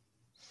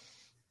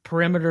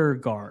 Perimeter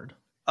guard.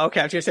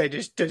 Okay, I was going to say,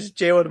 does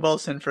Jalen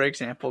Wilson, for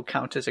example,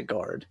 count as a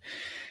guard?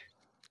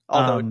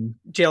 Although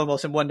Jalen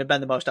Wilson wouldn't have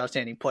been the most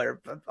outstanding player.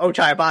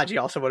 Ochai Agbaji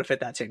also would have fit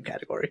that same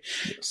category.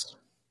 Yes.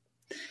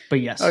 But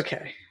yes.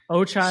 Okay.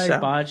 Ochai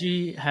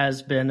Agbaji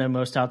has been a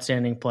most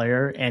outstanding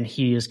player, and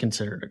he is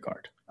considered a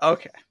guard.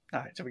 Okay.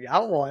 All right, so we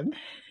got one.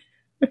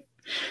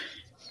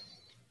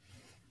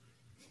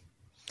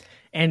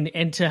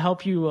 And to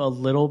help you a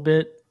little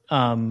bit,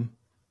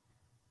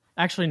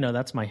 actually, no,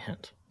 that's my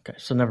hint. Okay,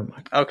 so never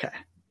mind. Okay.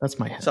 That's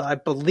my hint. So I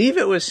believe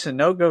it was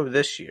Sanogo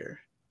this year,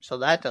 so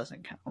that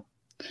doesn't count.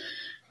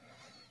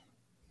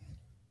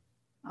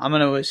 I'm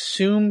going to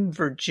assume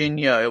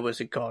Virginia it was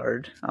a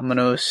guard. I'm going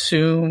to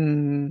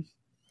assume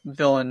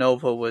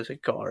Villanova was a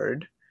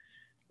guard.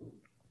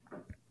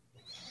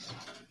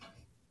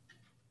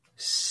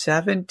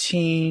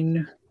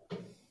 17.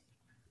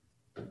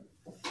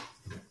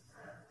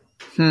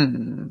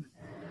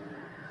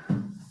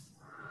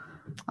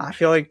 I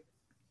feel like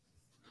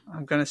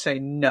I'm going to say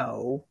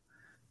no.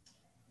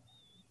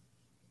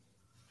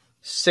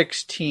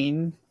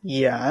 16,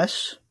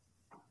 yes.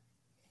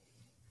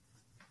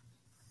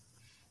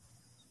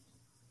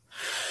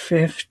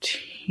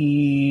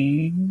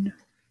 15.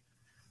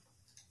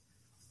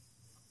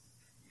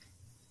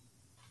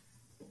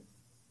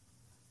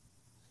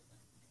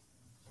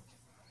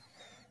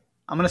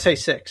 I'm going to say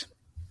 6.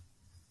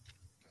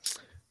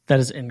 That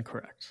is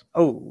incorrect.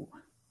 Oh.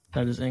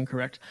 That is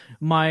incorrect.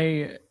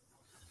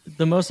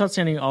 The most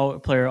outstanding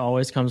player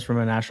always comes from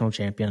a national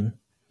champion.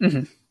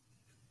 Mm-hmm.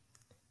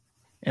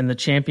 And the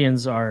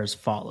champions are as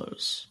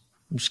follows.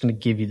 I'm just going to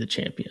give you the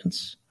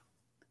champions.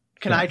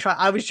 Can I try?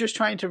 I was just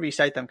trying to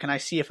recite them. Can I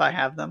see if I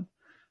have them?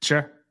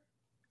 Sure.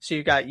 So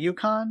you got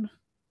UConn.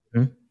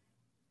 Hmm?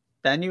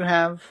 Then you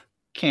have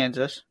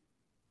Kansas.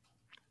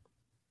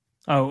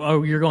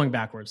 Oh, you're going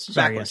backwards.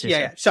 Sorry, Backwards. Yes.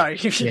 Yeah. Sorry.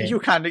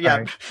 UConn.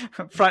 Yeah.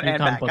 Front and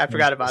back. I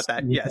forgot about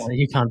that. Yes.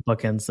 UConn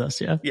bookends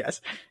this. Yeah.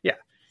 Yes. Yeah.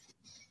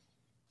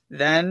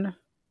 Then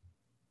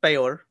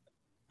Baylor.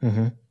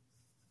 Mm-hmm.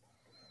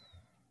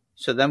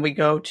 So then we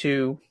go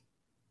to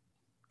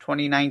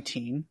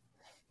 2019,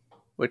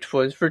 which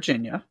was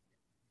Virginia.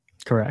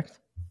 Correct.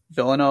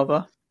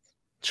 Villanova.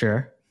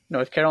 Sure.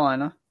 North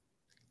Carolina.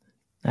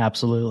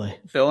 Absolutely.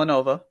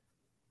 Villanova.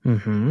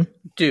 Mm-hmm.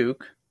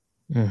 Duke.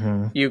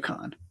 Mm-hmm.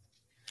 UConn.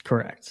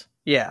 Correct.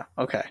 Yeah.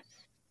 Okay.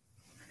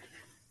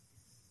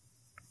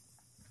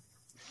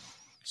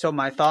 So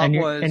my thought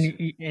was...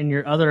 And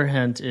your other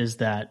hint is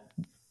that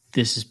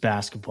this is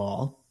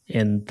basketball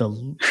in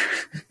the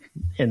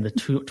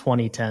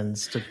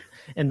 2010s to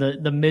in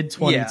the mid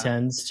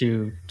 2010s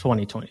to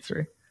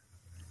 2023.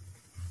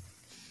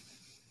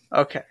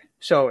 Okay,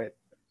 so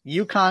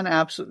UConn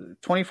absolutely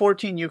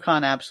 2014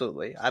 UConn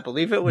absolutely. I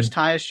believe it was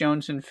Tyus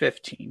Jones in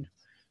 15.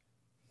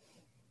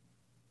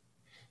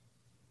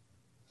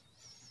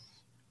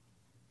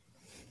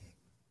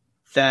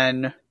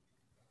 Then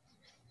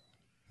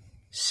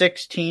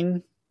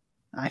 16,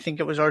 I think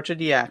it was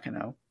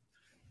Arcidiacono.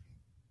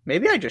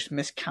 Maybe I just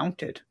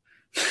miscounted.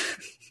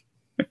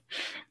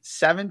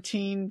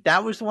 17,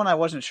 that was the one I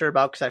wasn't sure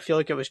about because I feel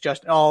like it was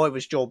it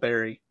was Joel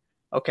Berry.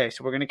 Okay,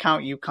 so we're going to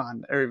count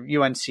UConn or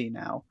UNC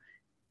now.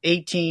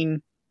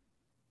 18,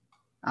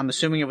 I'm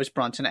assuming it was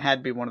Brunson. It had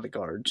to be one of the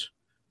guards.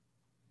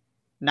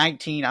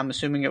 19, I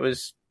think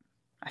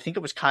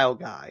it was Kyle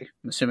Guy.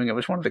 I'm assuming it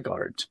was one of the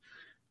guards.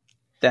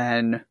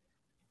 Then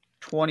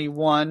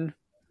 21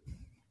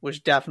 was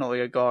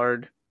definitely a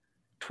guard.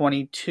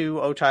 22,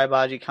 Ochai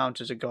Agbaji counts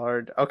as a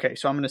guard. Okay,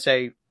 so I'm going to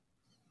say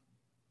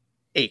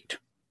 8.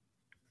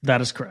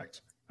 That is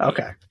correct.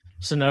 Okay.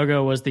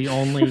 Sanogo was the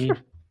only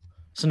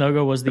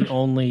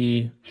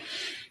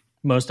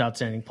most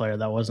outstanding player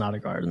that was not a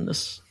guard in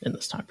this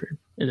time period.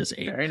 It is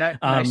 8. Very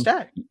nice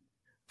stat.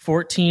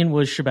 14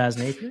 was Shabazz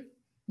Napier.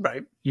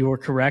 Right. You were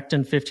correct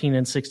in 15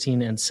 and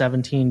 16 and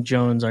 17.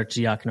 Jones,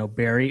 Arcidiacono,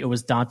 Berry. It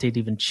was Dante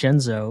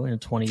DiVincenzo in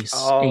 2018.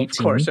 Oh, of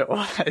course it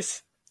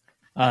was.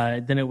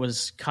 Then it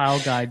was Kyle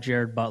Guy,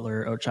 Jared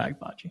Butler, Ochai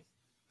Agbaji.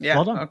 Yeah.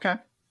 Well done. Okay.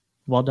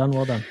 Well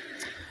done.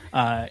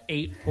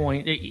 8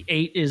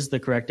 is the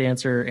correct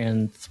answer,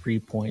 and 3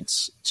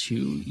 points to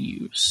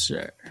you,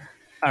 sir.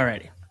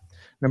 Alrighty.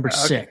 Number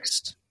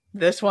 6.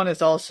 This one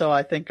is also,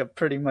 I think,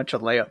 pretty much a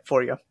layup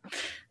for you.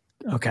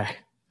 Okay.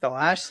 The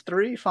last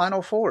 3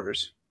 Final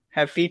Fours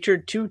have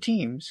featured 2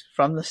 teams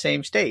from the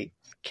same state.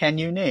 Can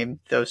you name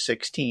those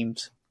 6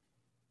 teams?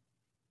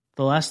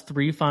 The last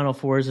 3 Final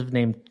Fours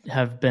there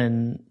have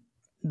been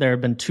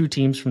 2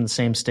 teams from the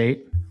same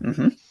state.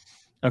 Mm-hmm.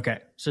 Okay,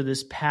 so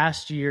this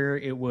past year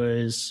it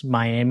was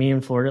Miami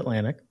and Florida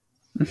Atlantic.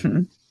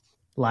 Mm-hmm.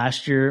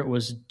 Last year it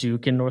was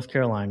Duke and North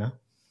Carolina.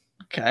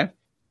 Okay.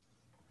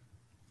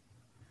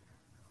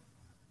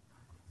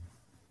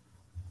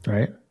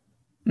 Right?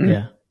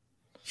 Yeah.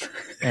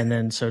 And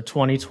then so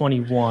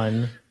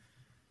 2021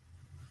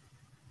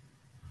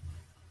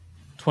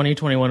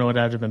 would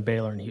have been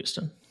Baylor and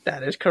Houston.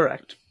 That is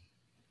correct.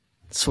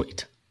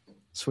 Sweet.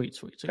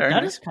 Very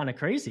That nice. is kind of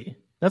crazy.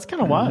 That's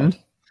kind of wild.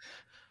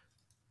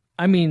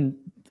 I mean,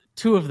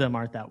 2 of them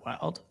aren't that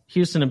wild.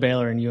 Houston and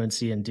Baylor and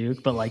UNC and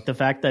Duke, but like the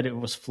fact that it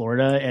was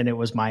Florida and it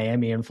was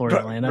Miami and Florida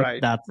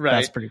Atlantic,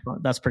 that's pretty fun.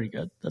 That's pretty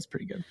good.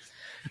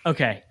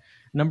 Okay.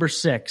 Number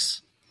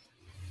 6.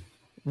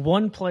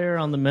 One player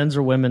on the men's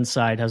or women's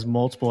side has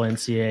multiple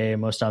NCAA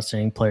most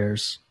outstanding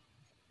players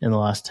in the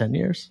last 10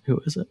 years.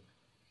 Who is it?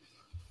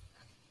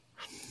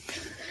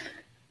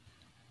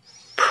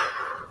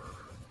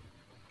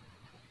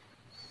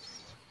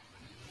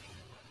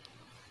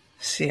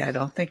 See, I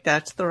don't think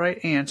that's the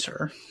right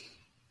answer.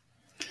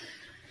 I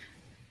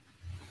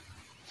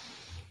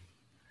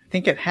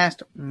think it has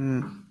to.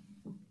 I'm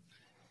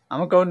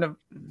gonna go into.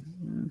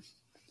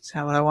 Is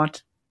that what I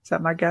want? Is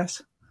that my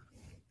guess?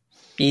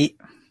 I'm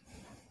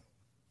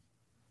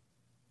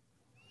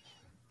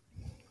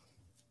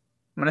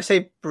gonna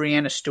say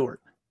Breanna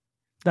Stewart.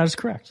 That is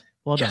correct.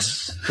 Well done.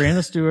 Yes.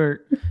 Breanna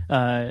Stewart,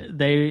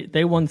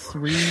 they won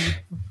 3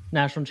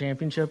 national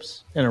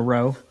championships in a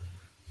row.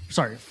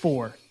 Sorry,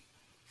 4.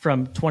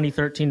 From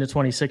 2013 to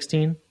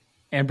 2016,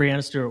 and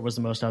Breanna Stewart was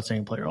the most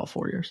outstanding player all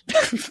 4 years.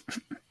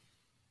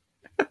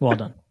 Well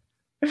done.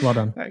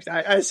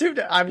 I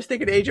assumed I was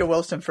thinking Aja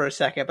Wilson for a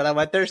second, but I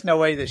went, "There's no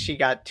way that she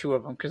got 2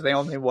 of them because they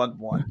only won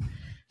 1."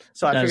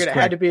 So I figured it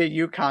had to be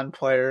a UConn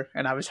player,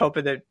 and I was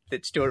hoping that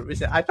Stewart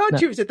was. I thought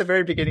she was at the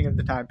very beginning of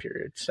the time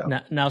period. So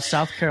now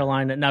South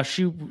Carolina. Now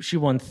she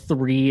won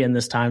 3 in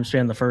this time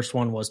span. The first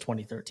one was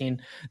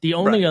 2013. The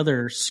only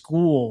other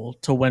school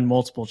to win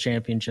multiple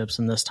championships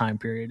in this time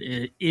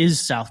period is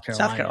South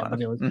Carolina.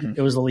 But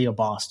it was Aaliyah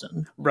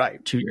Boston,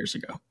 2 years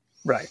ago.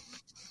 Right.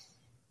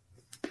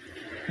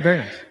 Very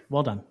nice.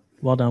 Well done.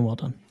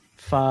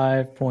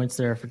 5 points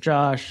there for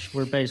Josh.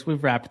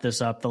 We've wrapped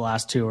this up. The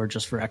last 2 are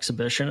just for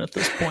exhibition at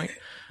this point.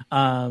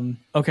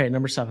 Okay,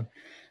 number 7.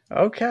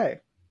 Okay.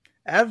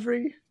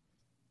 Every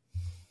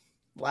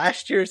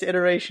last year's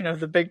iteration of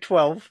the Big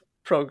 12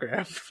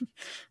 program,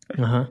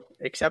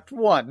 except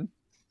one,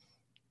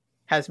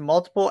 has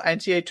multiple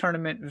NCAA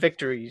tournament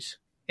victories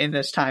in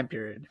this time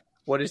period.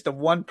 What is the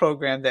one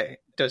program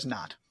that does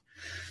not?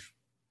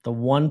 The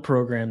one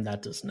program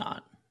that does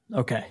not.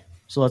 Okay,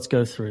 so let's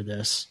go through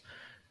this.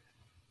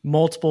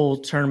 Multiple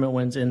tournament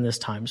wins in this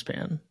time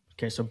span.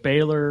 Okay, so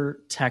Baylor,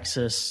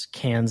 Texas,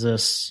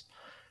 Kansas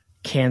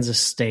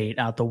State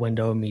out the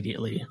window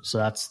immediately. So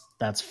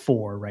that's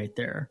 4 right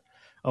there.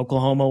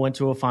 Oklahoma went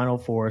to a Final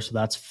Four, so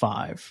that's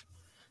 5.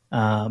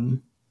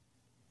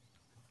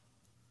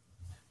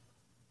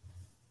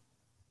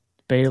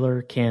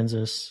 Baylor,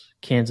 Kansas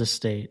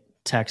State,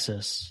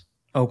 Texas,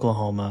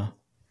 Oklahoma.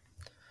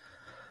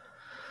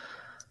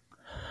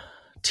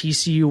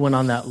 TCU went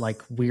on that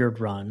like weird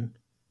run.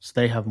 So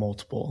they have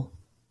multiple.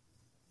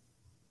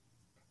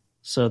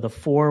 So the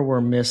 4 we're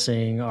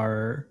missing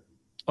are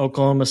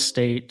Oklahoma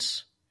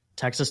State.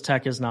 Texas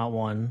Tech is not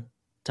one.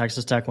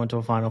 Texas Tech went to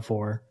a Final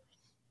Four.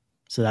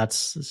 So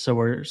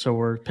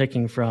we're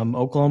picking from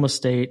Oklahoma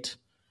State,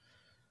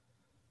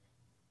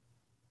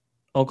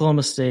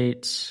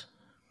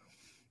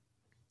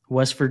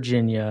 West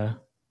Virginia,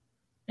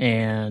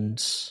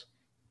 and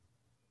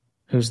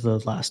who's the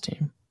last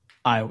team?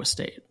 Iowa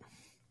State.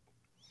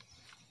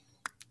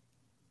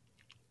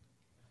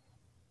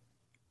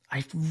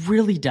 I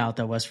really doubt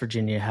that West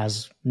Virginia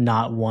has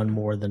not won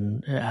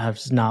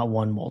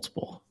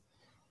multiple.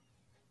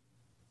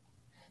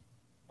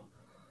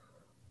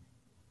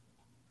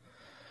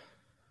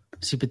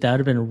 See, but that would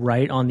have been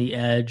right on the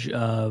edge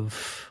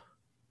of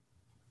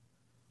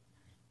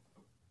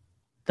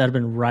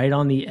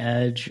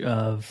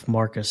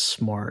Marcus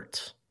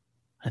Smart.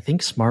 I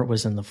think Smart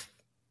was in the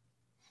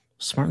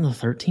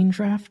 13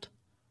 draft.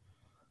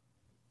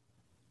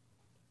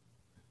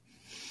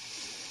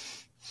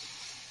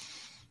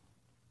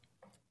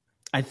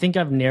 I think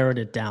I've narrowed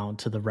it down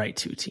to the right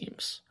 2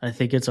 teams. I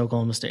think it's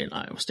Oklahoma State and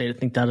Iowa State. I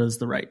think that is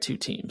the right 2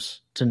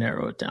 teams to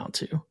narrow it down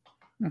to.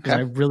 Because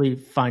I really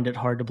find it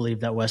hard to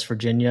believe that West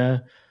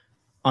Virginia,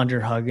 under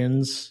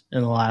Huggins,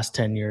 in the last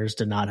 10 years,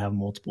 did not have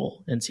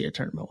multiple NCAA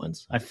tournament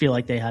wins. I feel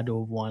like they had to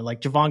have won. Like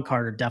Javon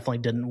Carter definitely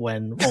didn't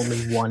win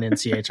only one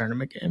NCAA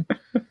tournament game.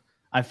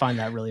 I find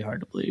that really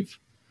hard to believe.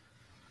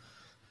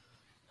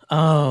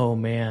 Oh,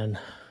 man.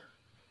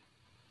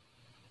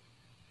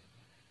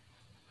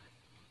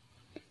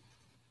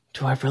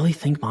 Do I really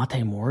think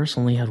Monte Morris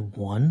only had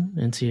one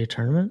NCAA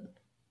tournament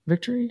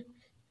victory?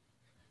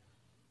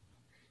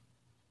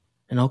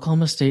 And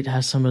Oklahoma State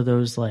has some of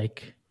those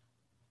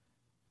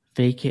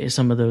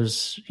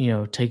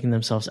taking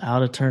themselves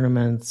out of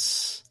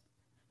tournaments.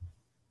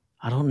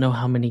 I don't know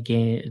how many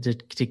games.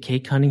 Did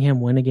Cade Cunningham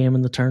win a game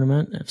in the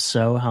tournament? If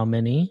so, how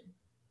many?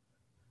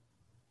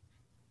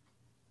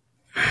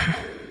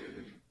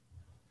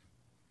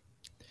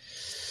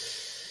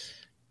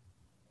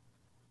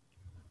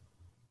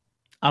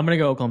 I'm going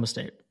to go Oklahoma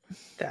State.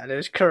 That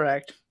is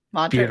correct.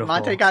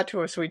 Monte got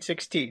to a Sweet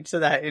 16, so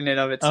that in and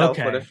of itself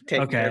would have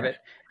taken care of it.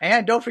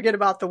 And don't forget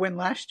about the win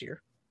last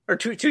year. Or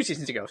two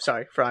seasons ago,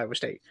 sorry, for Iowa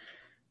State.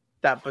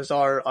 That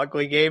bizarre,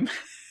 ugly game.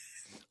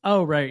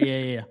 Oh, right.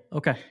 Yeah.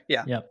 Okay.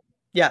 Yeah. Yep.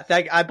 Yeah,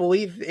 I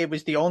believe it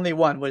was the only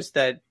one was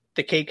that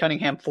the Cade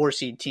Cunningham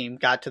 4-seed team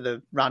got to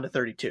the round of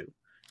 32.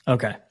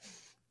 Okay.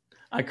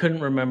 I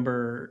couldn't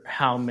remember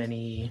how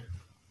many.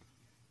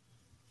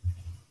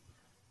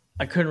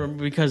 I couldn't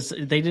remember because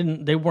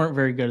they weren't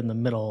very good in the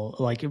middle,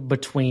 like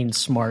between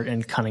Smart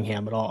and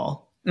Cunningham at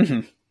all.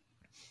 Mm-hmm.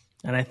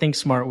 And I think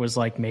Smart was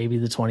like maybe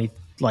the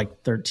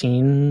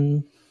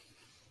 2013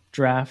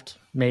 draft,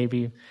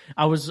 maybe.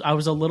 I was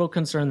a little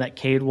concerned that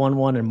Cade won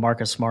one and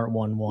Marcus Smart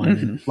won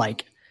one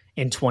like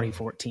in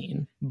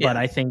 2014, but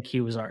I think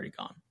he was already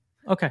gone.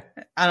 Okay.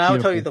 And I'll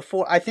tell you the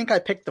 4. I think I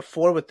picked the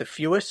 4 with the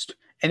fewest,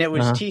 and it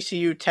was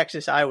TCU,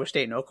 Texas, Iowa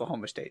State, and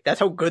Oklahoma State. That's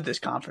how good this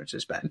conference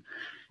has been.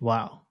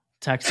 Wow.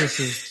 Texas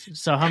is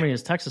so. How many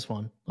has Texas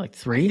won? Like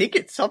 3? I think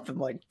it's something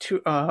like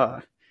 2. Do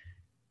I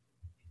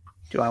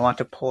want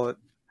to pull it?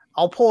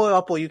 I'll pull it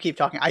up while you keep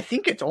talking. I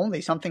think it's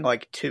only something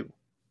like 2.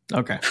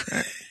 Okay.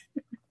 Right.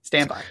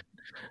 Stand by.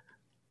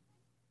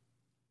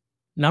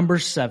 Number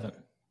 7.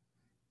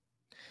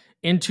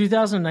 In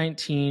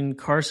 2019,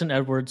 Carson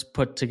Edwards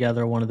put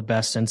together one of the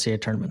best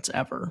NCAA tournaments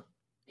ever.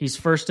 He's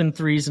first in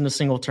threes in a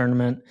single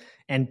tournament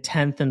and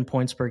 10th in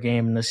points per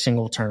game in a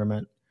single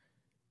tournament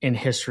in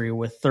history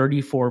with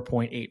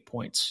 34.8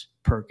 points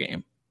per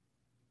game,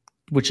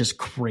 which is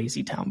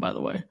crazy town, by the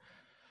way.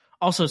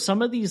 Also,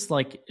 some of these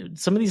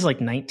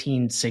 1960s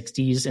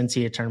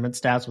NCAA tournament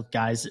stats with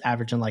guys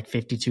averaging like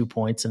 52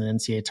 points in an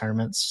NCAA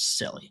tournament,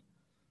 silly.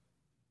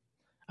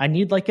 I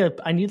need like a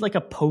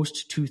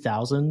post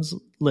 2000s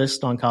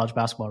list on College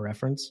Basketball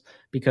Reference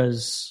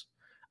because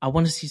I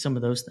want to see some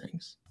of those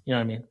things. You know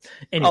what I mean?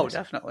 Anyways, oh,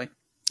 definitely.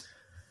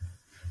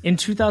 In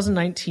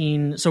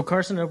 2019, so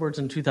Carson Edwards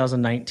in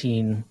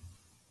 2019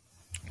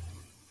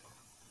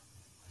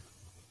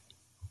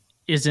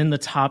 is in the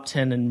top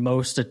 10 in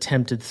most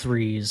attempted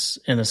threes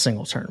in a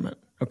single tournament.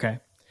 Okay.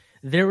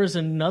 There was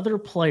another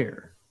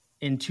player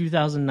in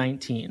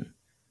 2019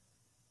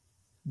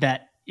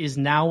 that is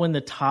now in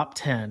the top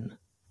 10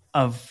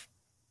 of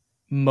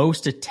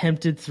most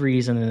attempted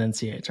threes in an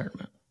NCAA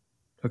tournament.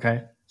 Okay.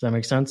 Does that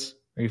make sense?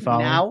 Are you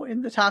following? Now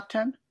in the top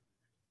 10?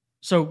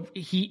 So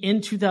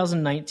in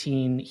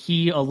 2019,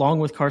 he,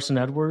 along with Carson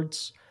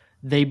Edwards,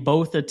 they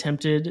both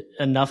attempted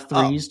enough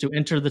threes to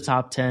enter the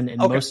top 10 in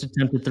most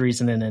attempted threes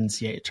in an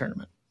NCAA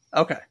tournament.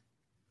 Okay.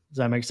 Does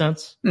that make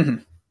sense? Mm-hmm.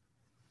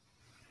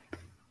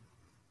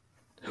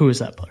 Who is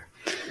that player?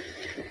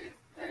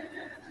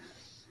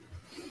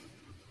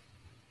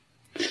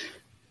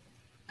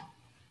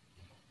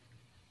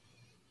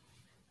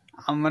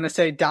 I'm going to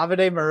say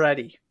Davide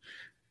Moretti.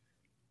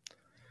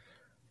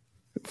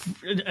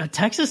 A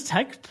Texas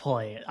Tech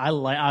play.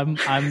 I'm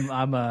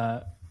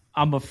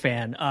a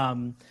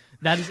fan.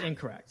 That is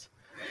incorrect.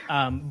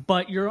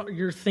 But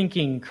you're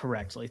thinking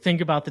correctly.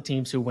 Think about the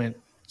teams who went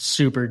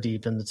super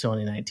deep in the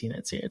 2019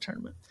 NCAA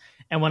tournament.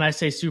 And when I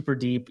say super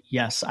deep,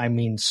 yes, I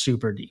mean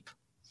super deep.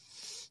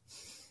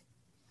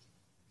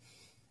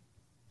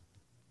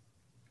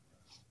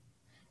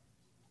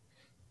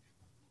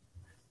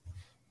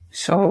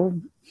 So,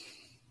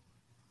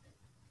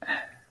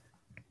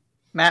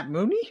 Matt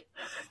Mooney?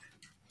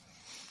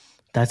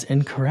 That's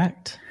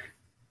incorrect.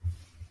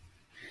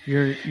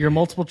 Your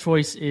multiple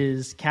choice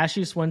is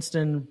Cassius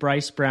Winston,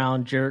 Bryce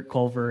Brown, Jarrett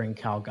Culver, and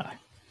Kyle Guy.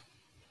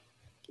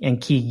 And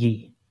Key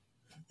Yee.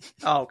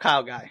 Oh,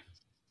 Kyle Guy.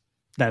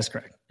 That is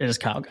correct. It is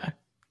Kyle Guy.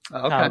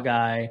 Okay. Kyle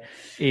Guy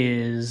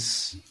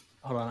is...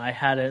 Hold on. I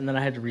had it, and then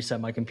I had to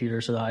reset my computer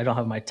so that I don't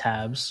have my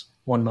tabs.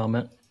 One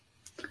moment.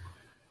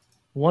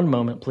 One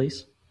moment,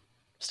 please.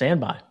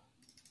 Stand by.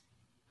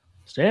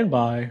 Stand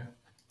by.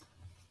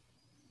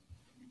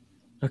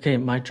 Okay,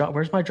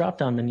 where's my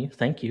drop-down menu?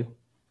 Thank you.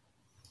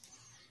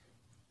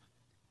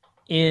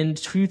 In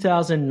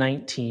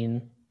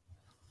 2019,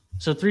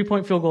 so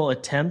three-point field goal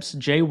attempts,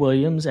 Jay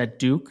Williams at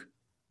Duke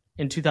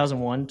in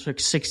 2001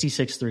 took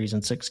 66 threes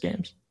in 6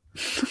 games.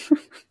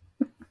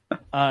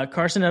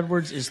 Carson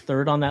Edwards is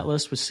third on that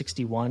list with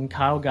 61.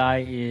 Kyle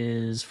Guy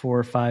is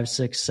 4, 5,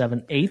 6,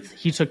 7, 8th.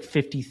 He took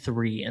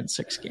 53 in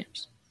 6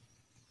 games.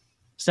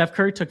 Steph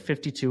Curry took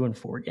 52 in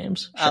 4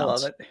 games.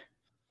 Shouts.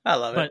 I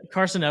love it. But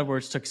Carson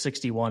Edwards took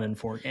 61 in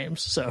 4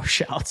 games, so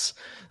shouts.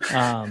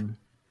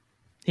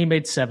 He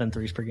made 7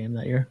 threes per game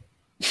that year.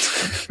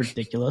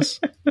 Ridiculous.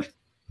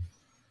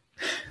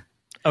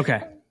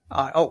 Okay.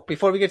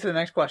 Before we get to the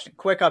next question,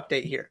 quick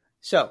update here.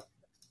 So,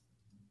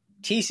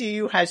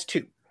 TCU has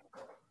 2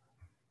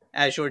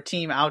 as your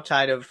team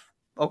outside of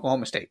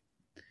Oklahoma State.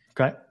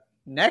 Okay.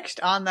 Next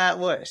on that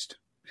list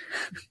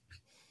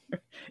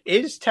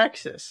is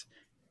Texas.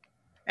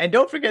 And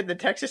don't forget that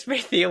Texas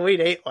made the Elite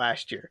Eight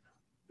last year.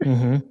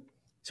 Mm-hmm.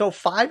 So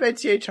 5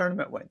 NCAA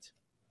tournament wins.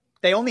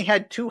 They only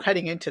had 2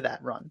 heading into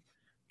that run.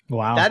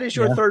 Wow. That is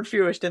your third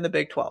fewest in the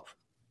Big 12.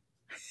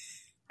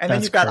 And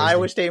then you've got crazy.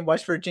 Iowa State and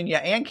West Virginia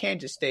and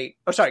Kansas State.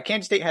 Oh, sorry.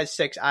 Kansas State has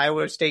 6.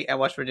 Iowa State and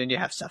West Virginia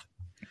have 7.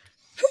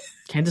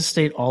 Kansas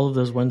State, all of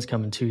those wins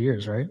come in 2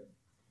 years, right?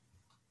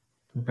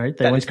 Right?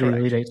 They went to the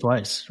Elite Eight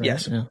twice, right?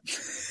 Yes.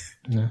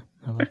 Yeah.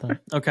 How about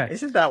that? Okay.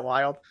 Isn't that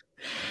wild?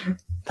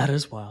 That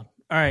is wild.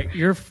 All right.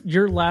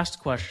 Your last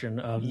question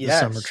of the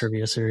summer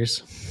trivia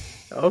series.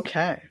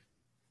 Okay.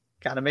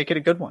 Got to make it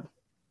a good one.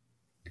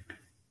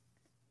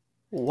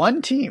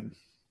 One team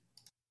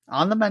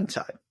on the men's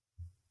side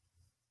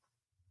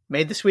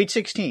made the Sweet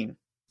 16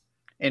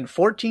 in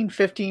 14,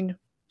 15,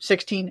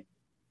 16,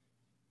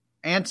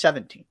 and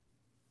 17.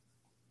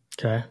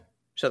 Okay.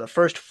 So the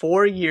first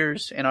 4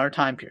 years in our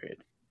time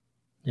period.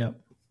 Yep.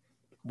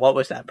 What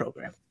was that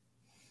program?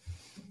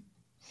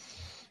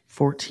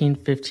 14,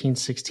 15,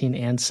 16,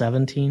 and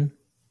 17.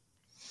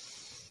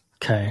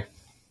 Okay.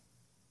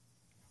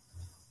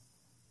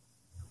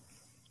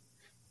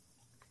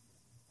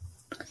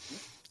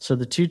 So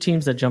the 2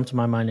 teams that jump to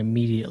my mind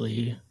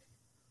immediately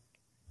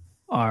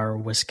are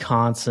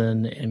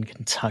Wisconsin and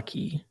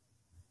Kentucky,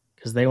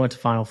 because they went to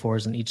Final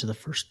Fours in each of the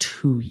first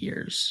 2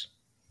 years.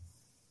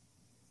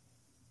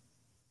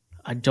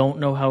 I don't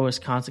know how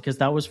Wisconsin, because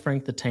that was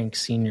Frank the Tank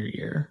senior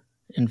year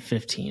in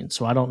 15.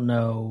 So I don't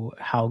know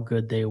how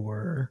good they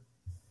were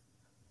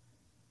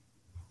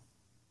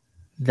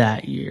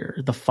that year,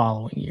 the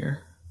following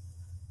year.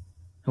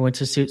 I went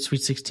to Sweet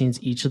 16s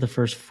each of the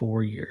first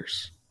 4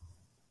 years.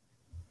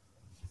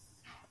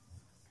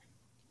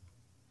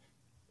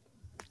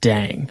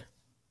 Dang.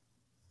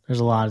 There's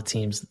a lot of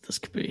teams that this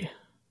could be.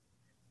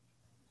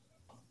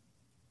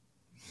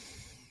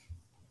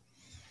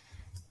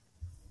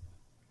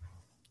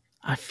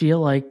 I feel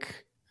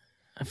like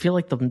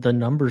the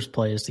numbers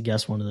play is to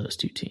guess one of those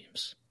 2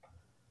 teams.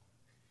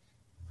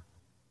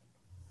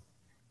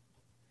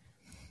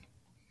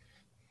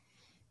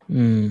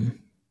 It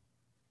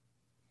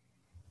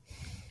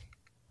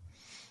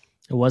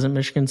wasn't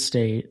Michigan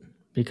State,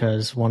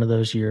 because one of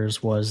those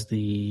years was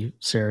the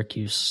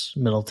Syracuse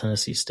Middle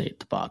Tennessee State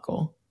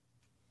debacle.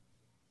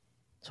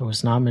 So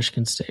it's not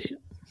Michigan State.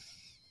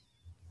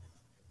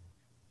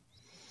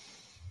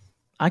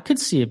 I could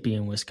see it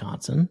being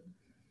Wisconsin.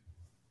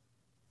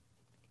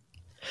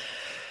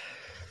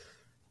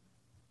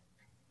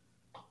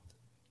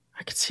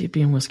 I could see it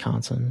being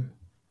Wisconsin.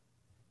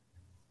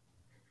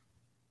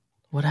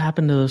 What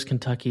happened to those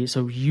Kentucky?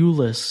 So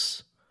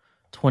Euless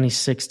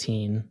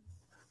 2016.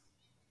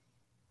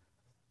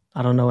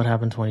 I don't know what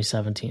happened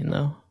 2017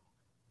 though.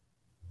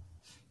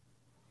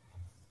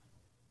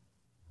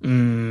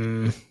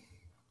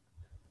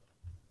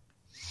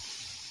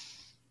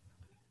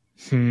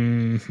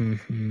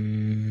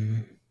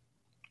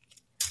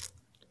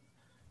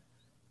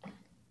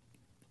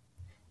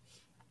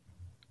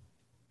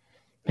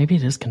 Maybe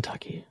it is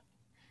Kentucky.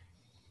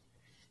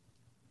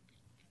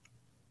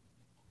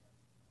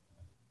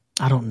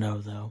 I don't know,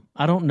 though.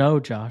 I don't know,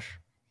 Josh.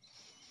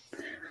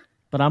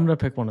 But I'm going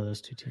to pick one of those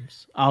 2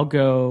 teams. I'll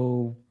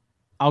go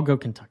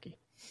Kentucky.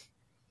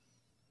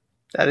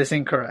 That is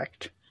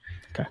incorrect.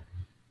 Okay.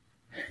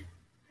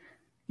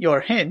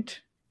 Your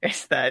hint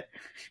is that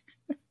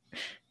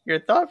your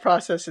thought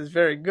process is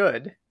very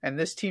good, and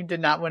this team did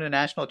not win a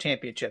national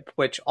championship,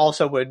 which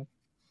also would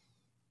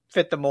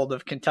fit the mold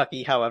of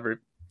Kentucky.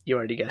 However, you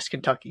already guessed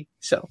Kentucky,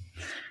 so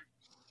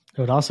it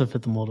would also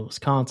fit the mold of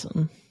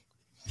Wisconsin.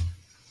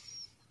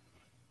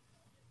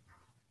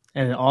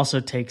 And it also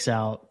takes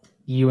out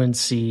UNC,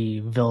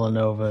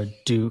 Villanova,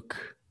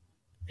 Duke,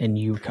 and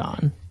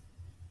UConn.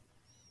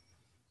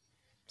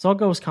 So I'll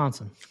go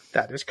Wisconsin.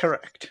 That is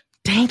correct.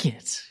 Dang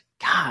it.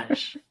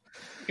 Gosh.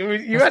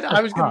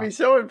 I was going to be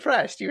so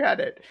impressed. You had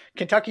it.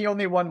 Kentucky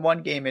only won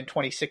 1 game in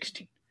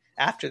 2016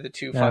 after the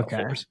 2 Final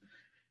Fours.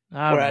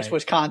 Whereas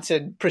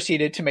Wisconsin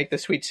proceeded to make the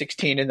Sweet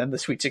 16 and then the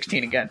Sweet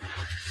 16 again.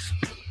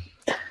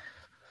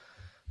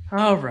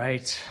 All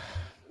right.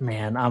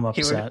 Man, I'm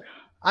upset.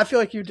 I feel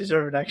like you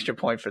deserve an extra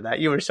point for that.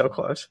 You were so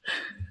close.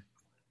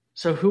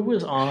 So who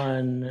was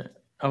on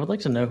 – I would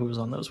like to know who was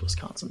on those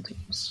Wisconsin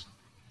teams.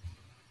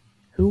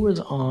 Who was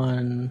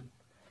on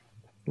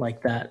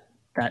like that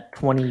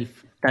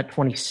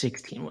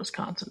 2016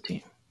 Wisconsin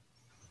team?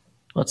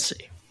 Let's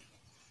see.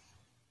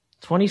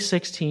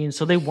 2016.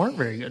 So they weren't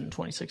very good in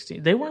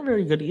 2016. They weren't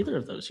very good either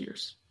of those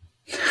years.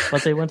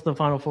 But they went to the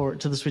Final Four,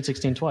 to the Sweet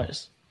 16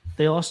 twice.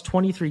 They lost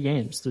 23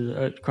 games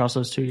across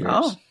those 2 years.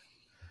 Oh.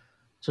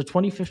 So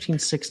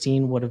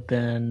 2015-16 would have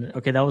been,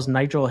 okay, that was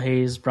Nigel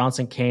Hayes,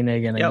 Bronson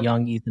Koenig, and a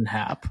young Ethan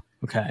Happ.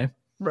 Okay.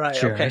 Right,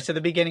 sure. Okay, so the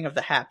beginning of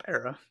the Happ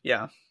era,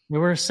 yeah. They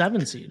were a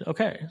 7 seed.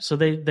 Okay, so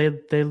they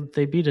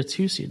beat a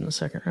 2 seed in the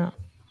second round.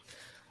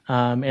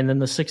 And then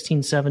the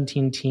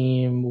 16-17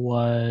 team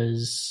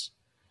was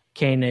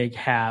Koenig,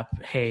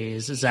 Happ,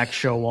 Hayes, Zach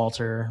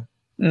Showalter,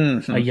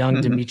 a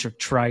young Demetric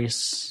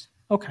Trice.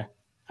 Okay,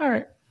 all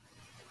right.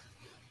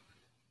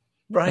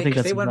 Right,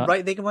 because they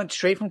went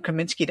straight from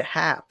Kaminsky to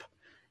Happ.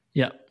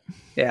 Yep.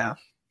 Yeah.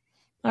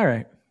 All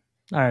right.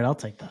 I'll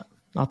take that.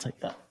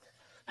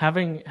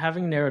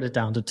 Having narrowed it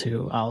down to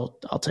 2, I'll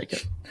take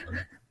it.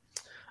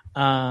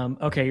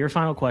 Okay, your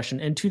final question.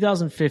 In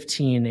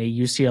 2015, a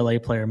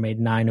UCLA player made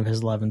 9 of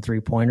his 11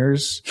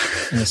 3-pointers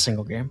in a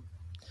single game.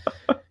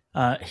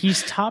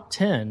 He's top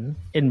 10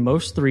 in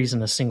most threes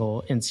in a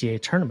single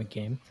NCAA tournament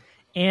game,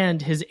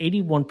 and his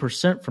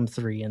 81% from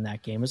 3 in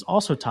that game is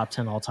also top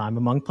 10 all time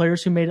among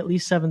players who made at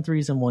least 7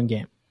 threes in one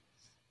game.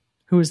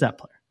 Who is that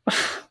player?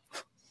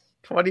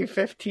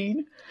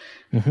 2015?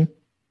 Mm-hmm.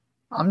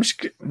 I'm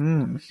just...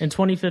 In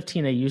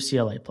 2015, a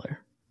UCLA player.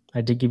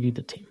 I did give you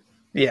the team.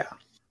 Yeah.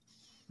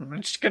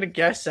 I'm just going to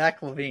guess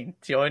Zach LaVine.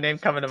 It's the only name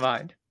coming to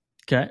mind.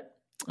 Okay.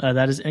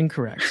 That is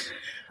incorrect.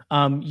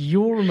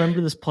 You will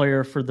remember this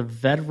player for the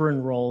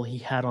veteran role he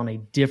had on a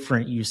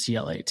different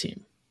UCLA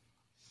team,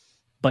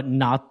 but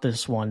not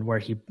this one where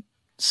he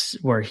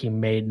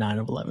made 9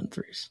 of 11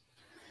 threes.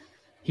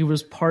 He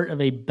was part of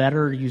a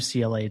better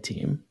UCLA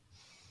team,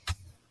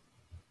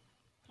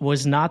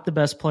 was not the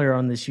best player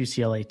on this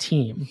UCLA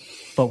team,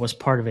 but was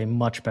part of a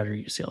much better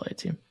UCLA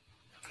team.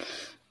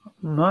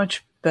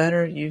 Much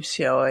better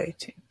UCLA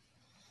team.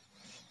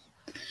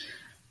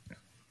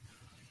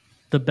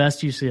 The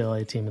best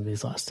UCLA team in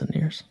these last 10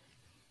 years.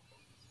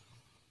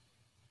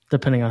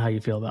 Depending on how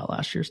you feel about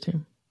last year's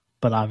team.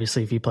 But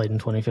obviously, if he played in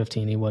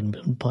 2015, he wouldn't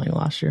have been playing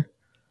last year.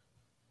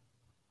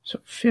 So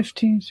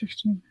 15,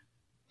 16.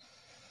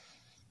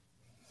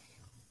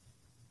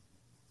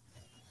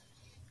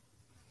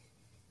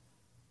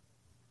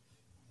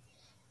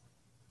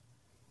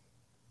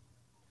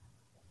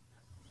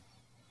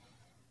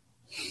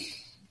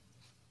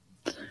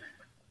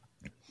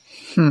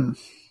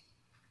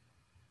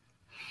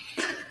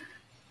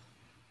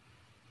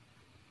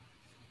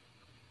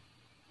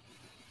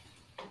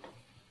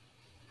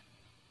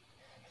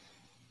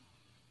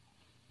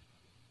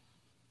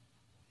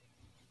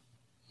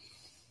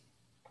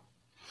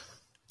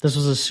 This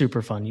was a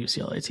super fun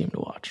UCLA team to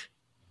watch.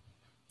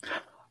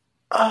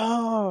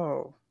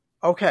 Oh,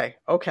 okay.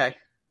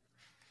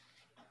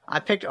 I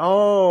picked,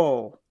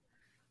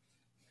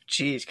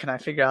 geez, can I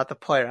figure out the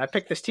player? I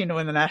picked this team to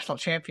win the national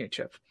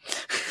championship.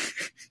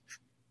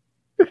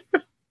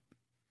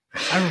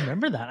 I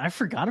remember that. I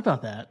forgot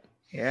about that.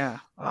 Yeah.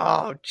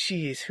 Oh,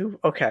 geez. Who?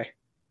 Okay.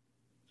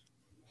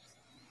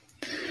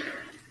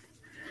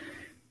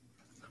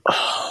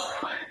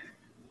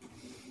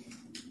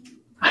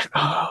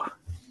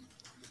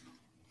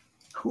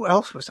 Who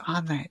else was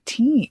on that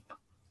team?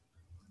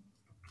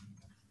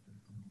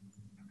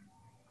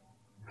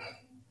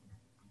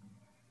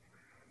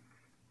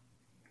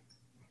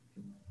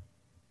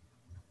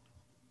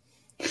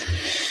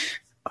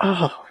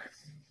 Oh,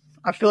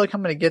 I feel like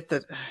I'm going to get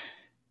the...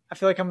 I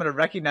feel like I'm going to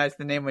recognize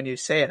the name when you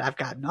say it. I've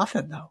got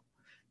nothing, though.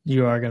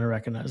 You are going to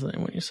recognize the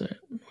name when you say it,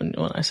 when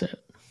I say it.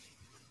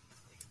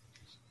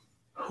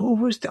 Who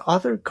was the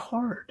other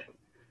card?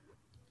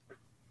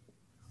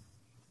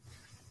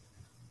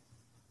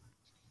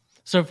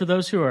 So for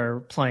those who are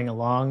playing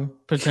along,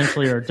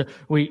 potentially, or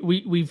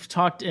we've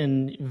talked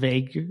in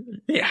vague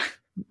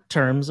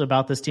terms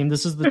about this team.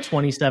 This is the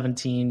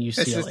 2017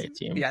 UCLA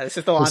team. Yeah, this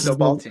is the Lonzo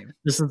Ball team.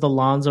 This is the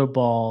Lonzo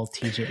Ball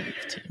TJ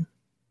Leaf team.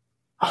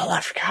 Oh,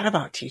 I forgot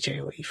about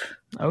TJ Leaf.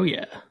 Oh,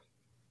 yeah.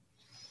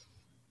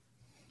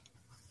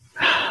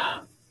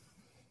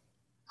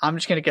 I'm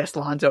just going to guess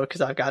Lonzo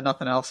because I've got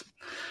nothing else.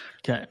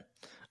 Okay.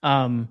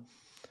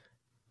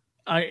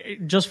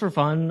 Just for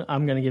fun,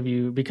 I'm going to give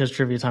you, because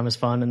trivia time is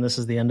fun and this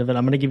is the end of it,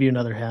 I'm going to give you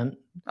another hint.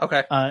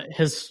 Okay.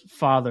 His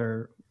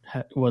father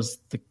was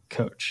the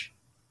coach.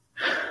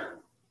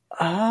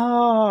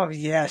 Oh,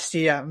 yes.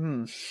 Yeah.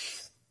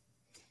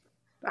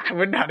 I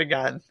would not have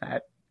gotten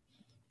that.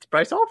 It's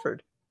Bryce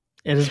Alford.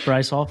 It is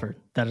Bryce Alford.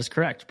 That is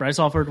correct. Bryce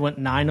Alford went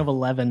 9 of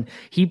 11.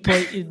 He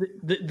played.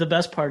 The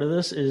best part of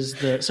this is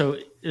so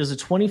it was a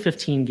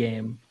 2015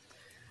 game.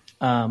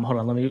 Hold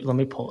on, let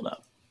me pull it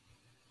up.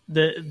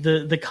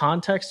 The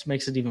context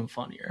makes it even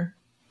funnier.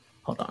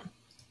 Hold on.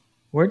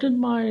 Where did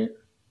my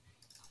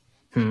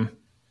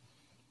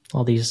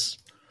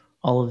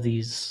all of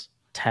these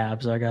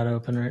tabs I got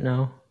open right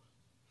now?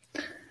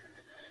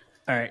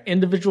 All right,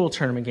 individual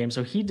tournament game.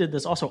 So he did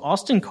this. Also,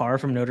 Austin Carr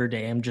from Notre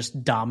Dame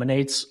just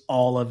dominates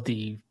all of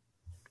the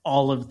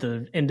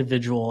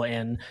individual,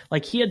 and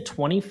like he had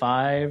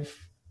 25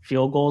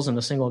 field goals in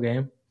a single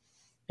game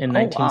in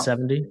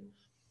 1970. Wow.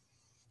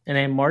 In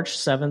a March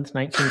 7th,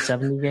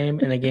 1970 game,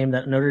 in a game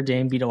that Notre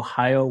Dame beat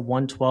Ohio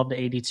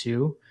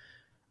 112-82,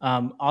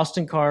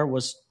 Austin Carr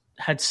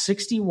had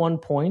 61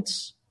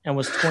 points and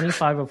was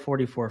 25 of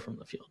 44 from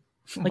the field.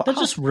 Like that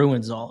just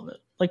ruins all of it.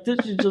 Like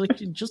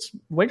just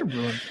way to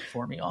ruin it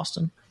for me,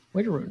 Austin.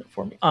 Way to ruin it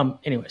for me.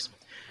 Anyways,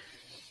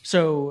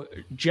 so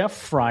Jeff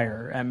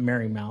Fryer at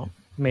Marymount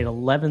made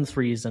 11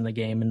 threes in the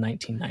game in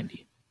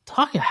 1990.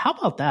 How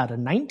about that? A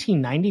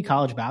 1990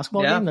 college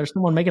basketball game? There's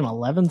someone making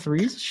 11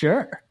 threes?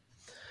 Sure.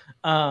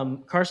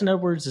 Carson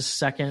Edwards is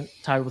second,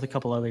 tied with a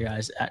couple other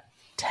guys at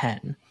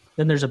 10.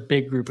 Then there's a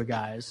big group of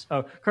guys.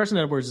 Oh, Carson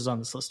Edwards is on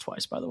this list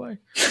twice, by the way.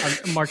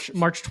 March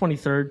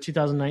 23rd,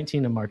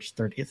 2019 and March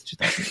 30th,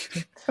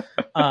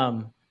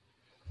 2019.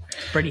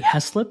 Brady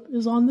Heslip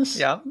is on this.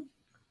 Yeah.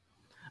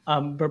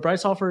 But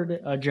Bryce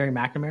offered Jerry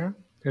McNamara.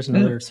 There's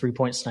another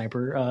 3-point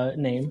sniper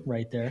name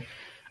right there.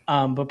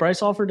 But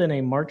Bryce offered in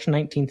a March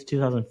 19th,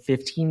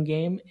 2015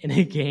 game, in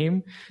a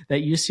game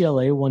that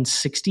UCLA won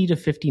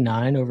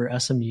 60-59 over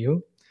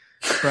SMU.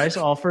 Bryce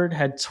Alford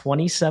had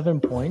 27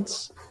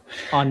 points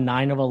on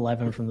 9 of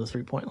 11 from the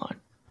 3-point line.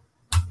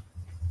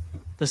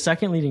 The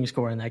second leading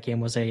scorer in that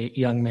game was a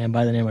young man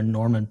by the name of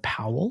Norman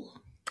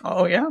Powell.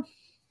 Oh, yeah.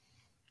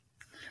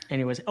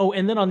 Anyways,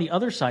 and then on the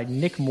other side,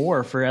 Nick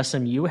Moore for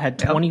SMU had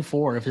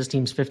 24 of his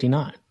team's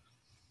 59.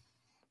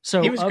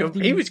 So he was good.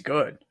 He was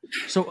good.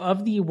 So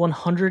of the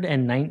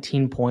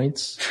 119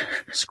 points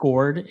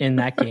scored in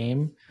that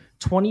game,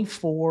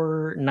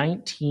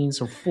 24-19,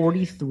 so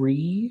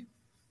 43,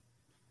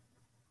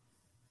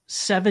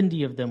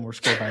 70 of them were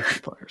scored by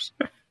 3 players.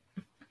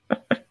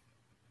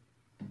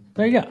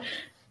 There you go.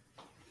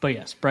 But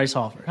yes, Bryce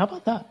Alford. How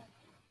about that?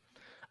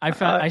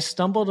 I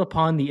stumbled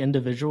upon the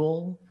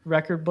individual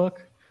record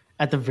book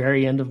at the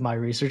very end of my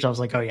research. I was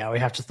like, oh yeah, we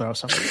have to throw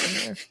something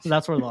in there. So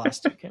that's where the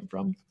last two came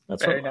from.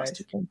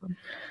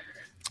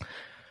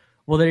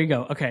 Well, there you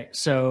go. Okay,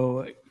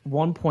 so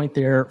 1 point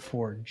there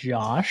for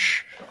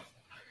Josh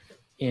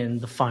in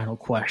the final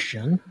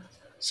question.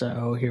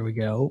 So here we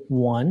go.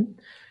 1.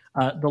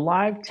 The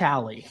live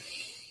tally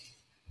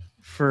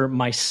for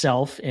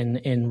myself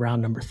in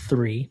round number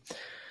 3.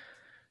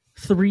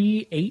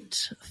 3,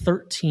 8,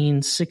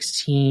 13,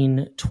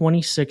 16,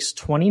 26,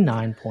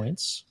 29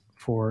 points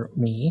for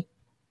me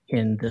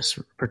in this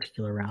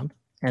particular round.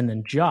 And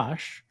then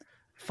Josh,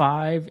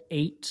 5,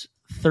 8,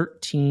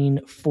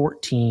 13,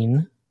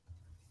 14,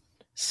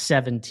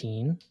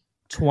 17,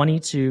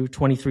 22,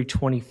 23,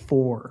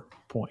 24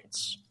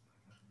 points.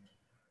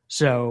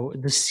 So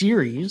the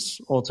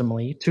series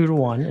ultimately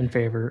 2-1 in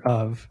favor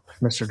of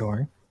Mr.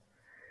 Doring.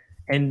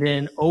 And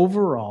then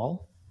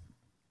overall,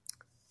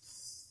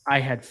 I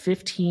had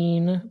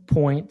 15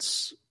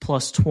 points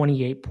plus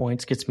 28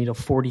 points gets me to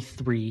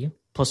 43,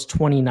 plus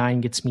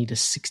 29 gets me to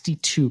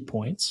 62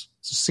 points.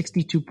 So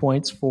 62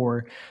 points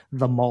for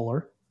the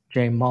Muller,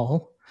 Jay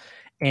Mull,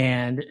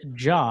 and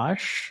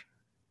Josh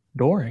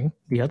Doring,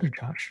 the other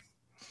Josh,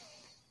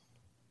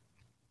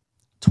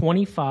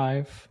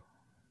 25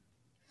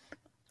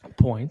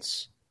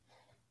 points,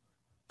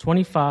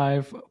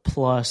 25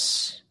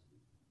 plus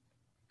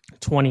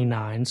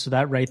 29. So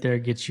that right there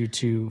gets you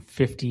to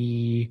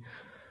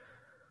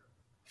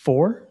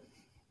 54.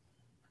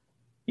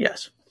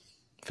 Yes.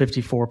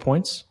 54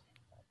 points.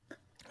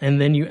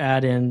 And then you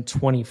add in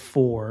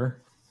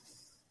 24.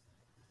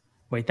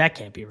 Wait, that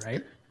can't be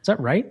right. Is that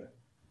right?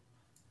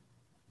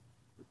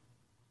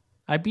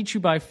 I beat you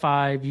by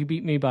 5. You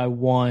beat me by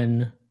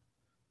 1.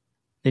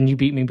 Then you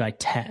beat me by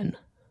 10.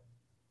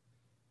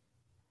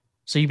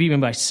 So you beat me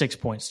by 6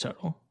 points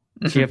total.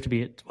 So you have to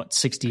be at,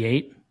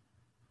 68?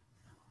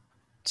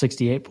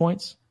 68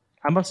 points?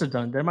 I must have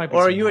done. There might be.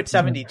 Or are you at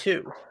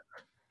 72?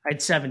 I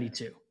had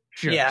 72.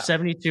 Sure. Yeah.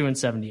 72 and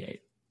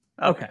 78.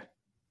 Okay.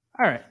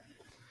 All right.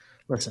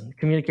 Listen,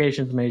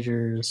 communications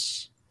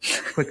majors,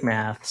 quick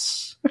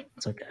maths.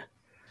 It's okay.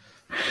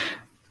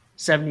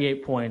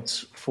 78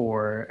 points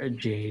for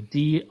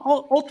JD.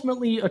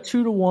 Ultimately, a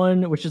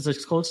 2-1, which is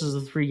as close as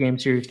the 3-game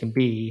series can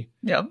be.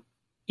 Yep.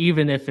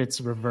 Even if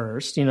it's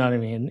reversed, you know what I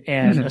mean?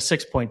 And a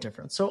 6-point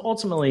difference. So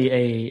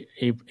ultimately,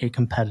 a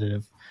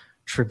competitive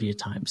trivia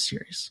time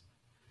series.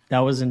 That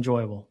was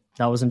enjoyable.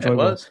 It was.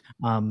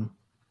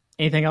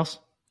 Anything else?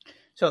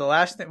 So the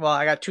last thing, well,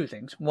 I got 2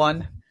 things.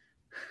 1,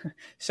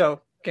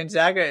 so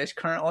Gonzaga is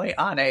currently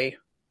on a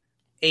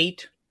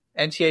 8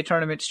 NCAA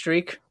tournament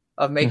streak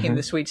of making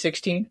the Sweet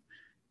 16.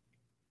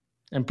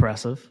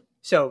 Impressive.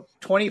 So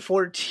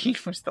 2014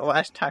 was the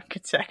last time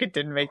Gonzaga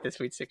didn't make the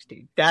Sweet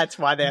 16. That's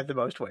why they have the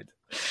most wins.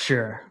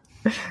 Sure.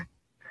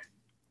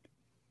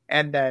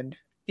 And then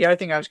the other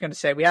thing I was going to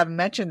say, we haven't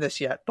mentioned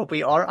this yet, but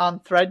we are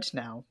on Threads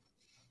now.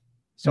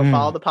 So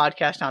follow the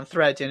podcast on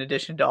Threads in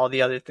addition to all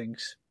the other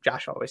things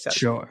Josh always says.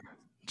 Sure.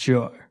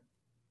 We're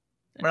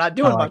not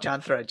doing much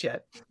on Threads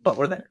yet, but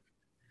we're there.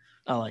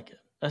 I like it.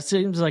 It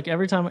seems like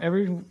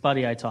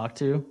everybody I talk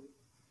to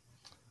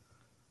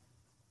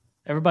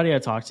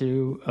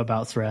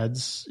about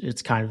Threads,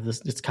 it's kind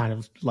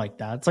of like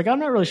that. It's like, I'm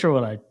not really sure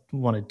what I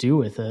want to do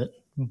with it,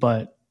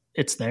 but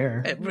it's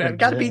there. It's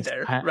got to be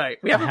there. Right.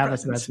 We have a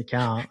Threads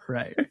account.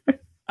 Right.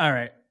 All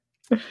right.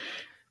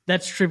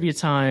 That's trivia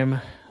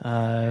time.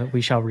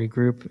 We shall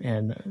regroup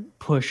and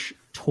push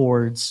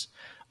towards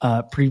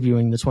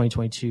previewing the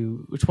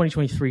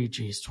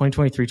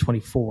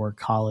 2023-24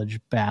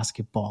 college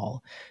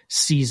basketball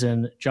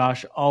season.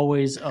 Josh,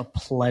 always a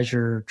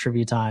pleasure.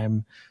 Trivia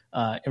time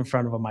in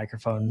front of a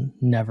microphone.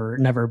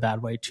 Never a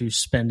bad way to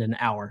spend an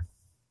hour.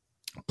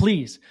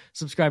 Please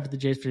subscribe to the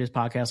Jays for Days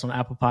podcast on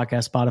Apple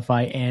Podcasts,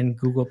 Spotify, and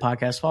Google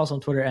Podcasts. Follow us on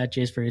Twitter at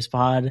Jays for Days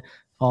Pod.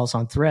 Follow us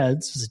on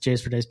Threads. Is it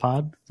Jays for Days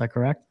Pod? Is that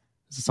correct?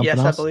 Is it something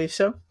else? Yes, I believe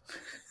so.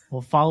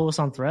 Well, follow us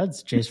on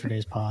Threads, Jays for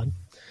Days Pod,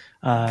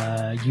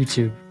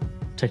 YouTube,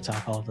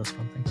 TikTok, all of those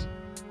fun things.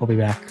 We'll be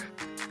back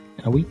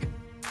in a week.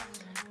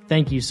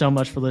 Thank you so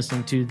much for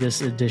listening to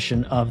this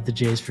edition of the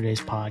Jays for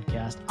Days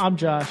podcast. I'm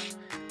Josh.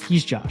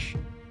 He's Josh.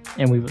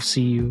 And we will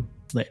see you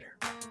later.